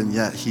Lord, and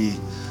yet he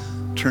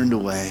turned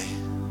away.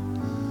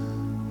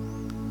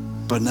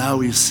 But now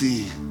we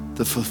see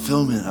the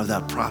fulfillment of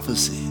that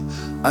prophecy.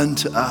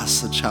 Unto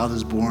us a child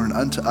is born,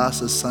 unto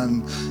us a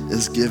son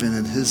is given,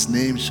 and his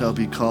name shall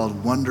be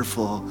called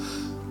Wonderful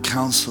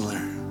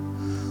Counsellor,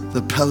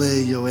 the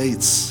Pele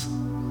Yoetz.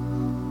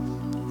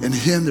 In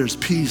him there's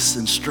peace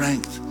and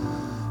strength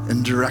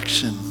and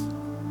direction.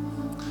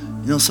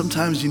 You know,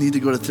 sometimes you need to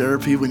go to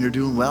therapy when you're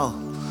doing well.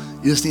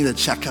 You just need a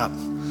checkup.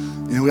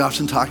 You know, we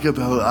often talk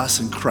about us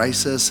in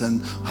crisis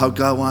and how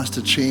God wants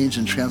to change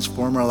and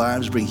transform our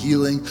lives, bring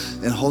healing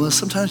and wholeness.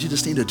 Sometimes you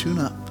just need a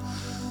tune-up.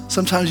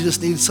 Sometimes you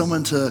just need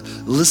someone to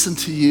listen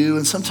to you,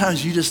 and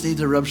sometimes you just need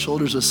to rub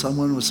shoulders with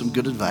someone with some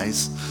good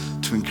advice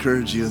to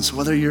encourage you. And so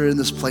whether you're in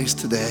this place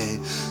today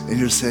and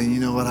you're saying,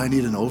 you know what, I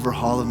need an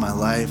overhaul of my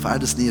life. I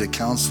just need a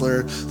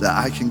counselor that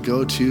I can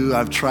go to.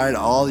 I've tried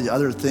all the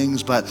other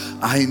things, but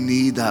I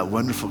need that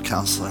wonderful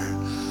counselor.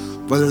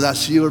 Whether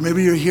that's you, or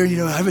maybe you're here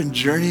and I've been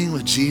journeying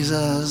with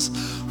Jesus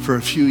for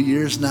a few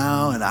years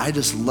now, and I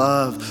just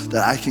love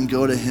that I can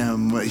go to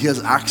him. He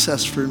has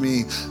access for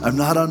me. I'm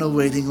not on a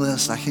waiting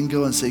list. I can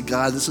go and say,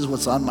 God, this is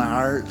what's on my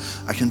heart.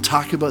 I can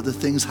talk about the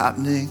things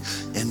happening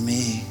in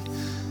me.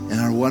 And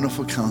our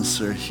wonderful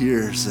counselor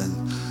hears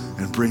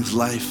and brings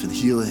life and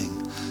healing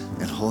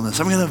and wholeness.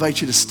 I'm going to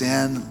invite you to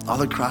stand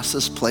all across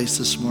this place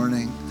this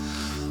morning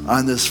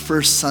on this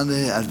first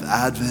Sunday of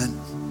Advent.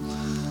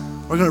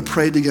 We're going to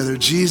pray together.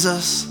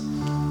 Jesus,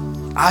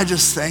 I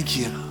just thank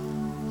you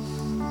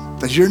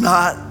that you're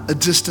not a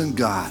distant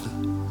God,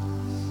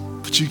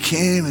 but you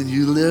came and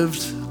you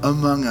lived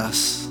among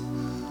us.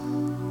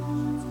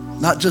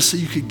 Not just so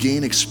you could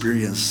gain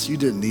experience. You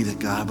didn't need it,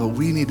 God, but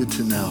we needed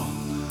to know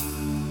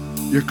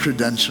your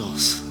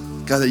credentials.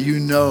 God, that you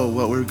know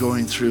what we're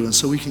going through, and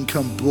so we can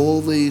come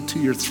boldly to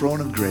your throne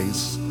of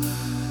grace,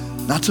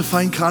 not to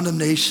find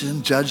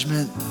condemnation,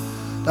 judgment,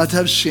 not to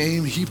have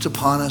shame heaped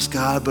upon us,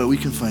 God, but we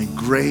can find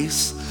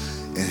grace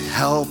and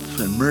help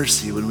and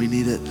mercy when we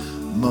need it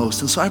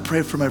most. And so I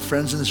pray for my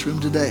friends in this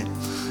room today.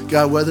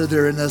 God, whether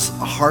they're in this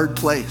hard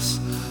place,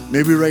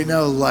 maybe right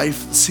now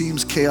life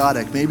seems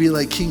chaotic. Maybe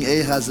like King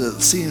Ahaz, it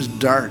seems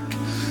dark.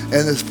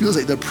 And it feels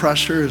like the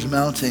pressure is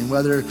mounting,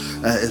 whether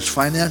it's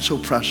financial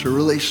pressure,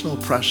 relational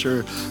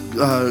pressure,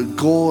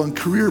 goal and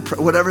career,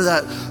 whatever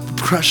that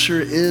pressure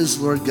is,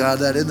 Lord God,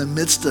 that in the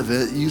midst of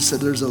it, you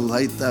said there's a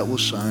light that will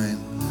shine.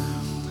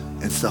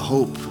 It's the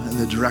hope and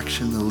the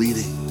direction, the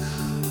leading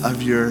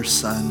of your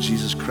Son,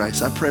 Jesus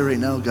Christ. I pray right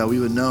now, God, we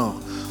would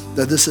know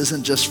that this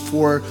isn't just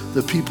for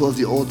the people of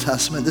the Old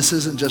Testament. This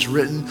isn't just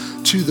written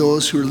to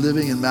those who are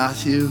living in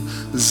Matthew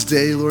this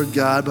day, Lord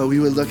God, but we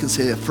would look and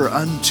say, for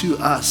unto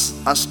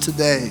us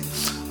today,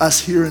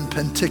 us here in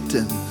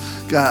Penticton,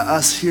 God,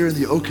 us here in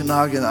the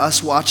Okanagan,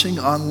 us watching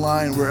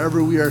online,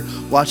 wherever we are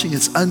watching,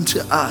 it's unto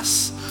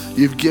us.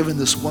 You've given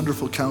this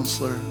wonderful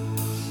counselor.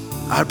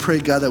 I pray,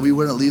 God, that we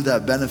wouldn't leave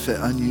that benefit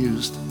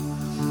unused.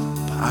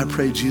 But I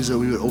pray, Jesus, that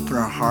we would open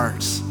our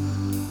hearts,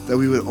 that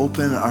we would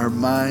open our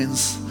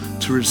minds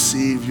to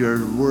receive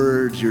your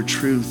word, your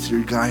truth,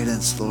 your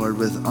guidance, Lord,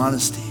 with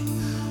honesty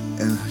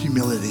and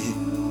humility,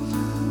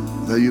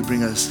 that you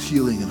bring us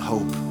healing and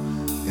hope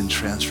and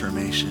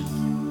transformation.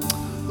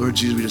 Lord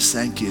Jesus, we just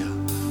thank you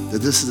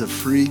that this is a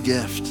free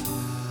gift,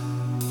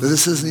 that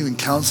this isn't even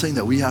counseling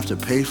that we have to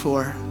pay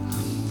for.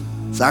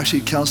 It's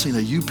actually counseling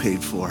that you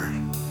paid for.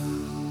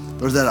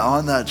 Lord, that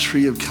on that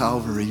tree of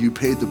Calvary, you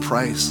paid the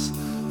price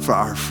for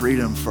our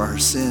freedom, for our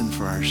sin,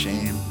 for our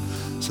shame,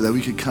 so that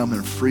we could come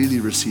and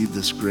freely receive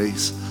this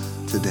grace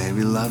today.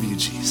 We love you,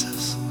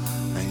 Jesus.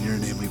 In your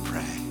name we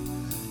pray.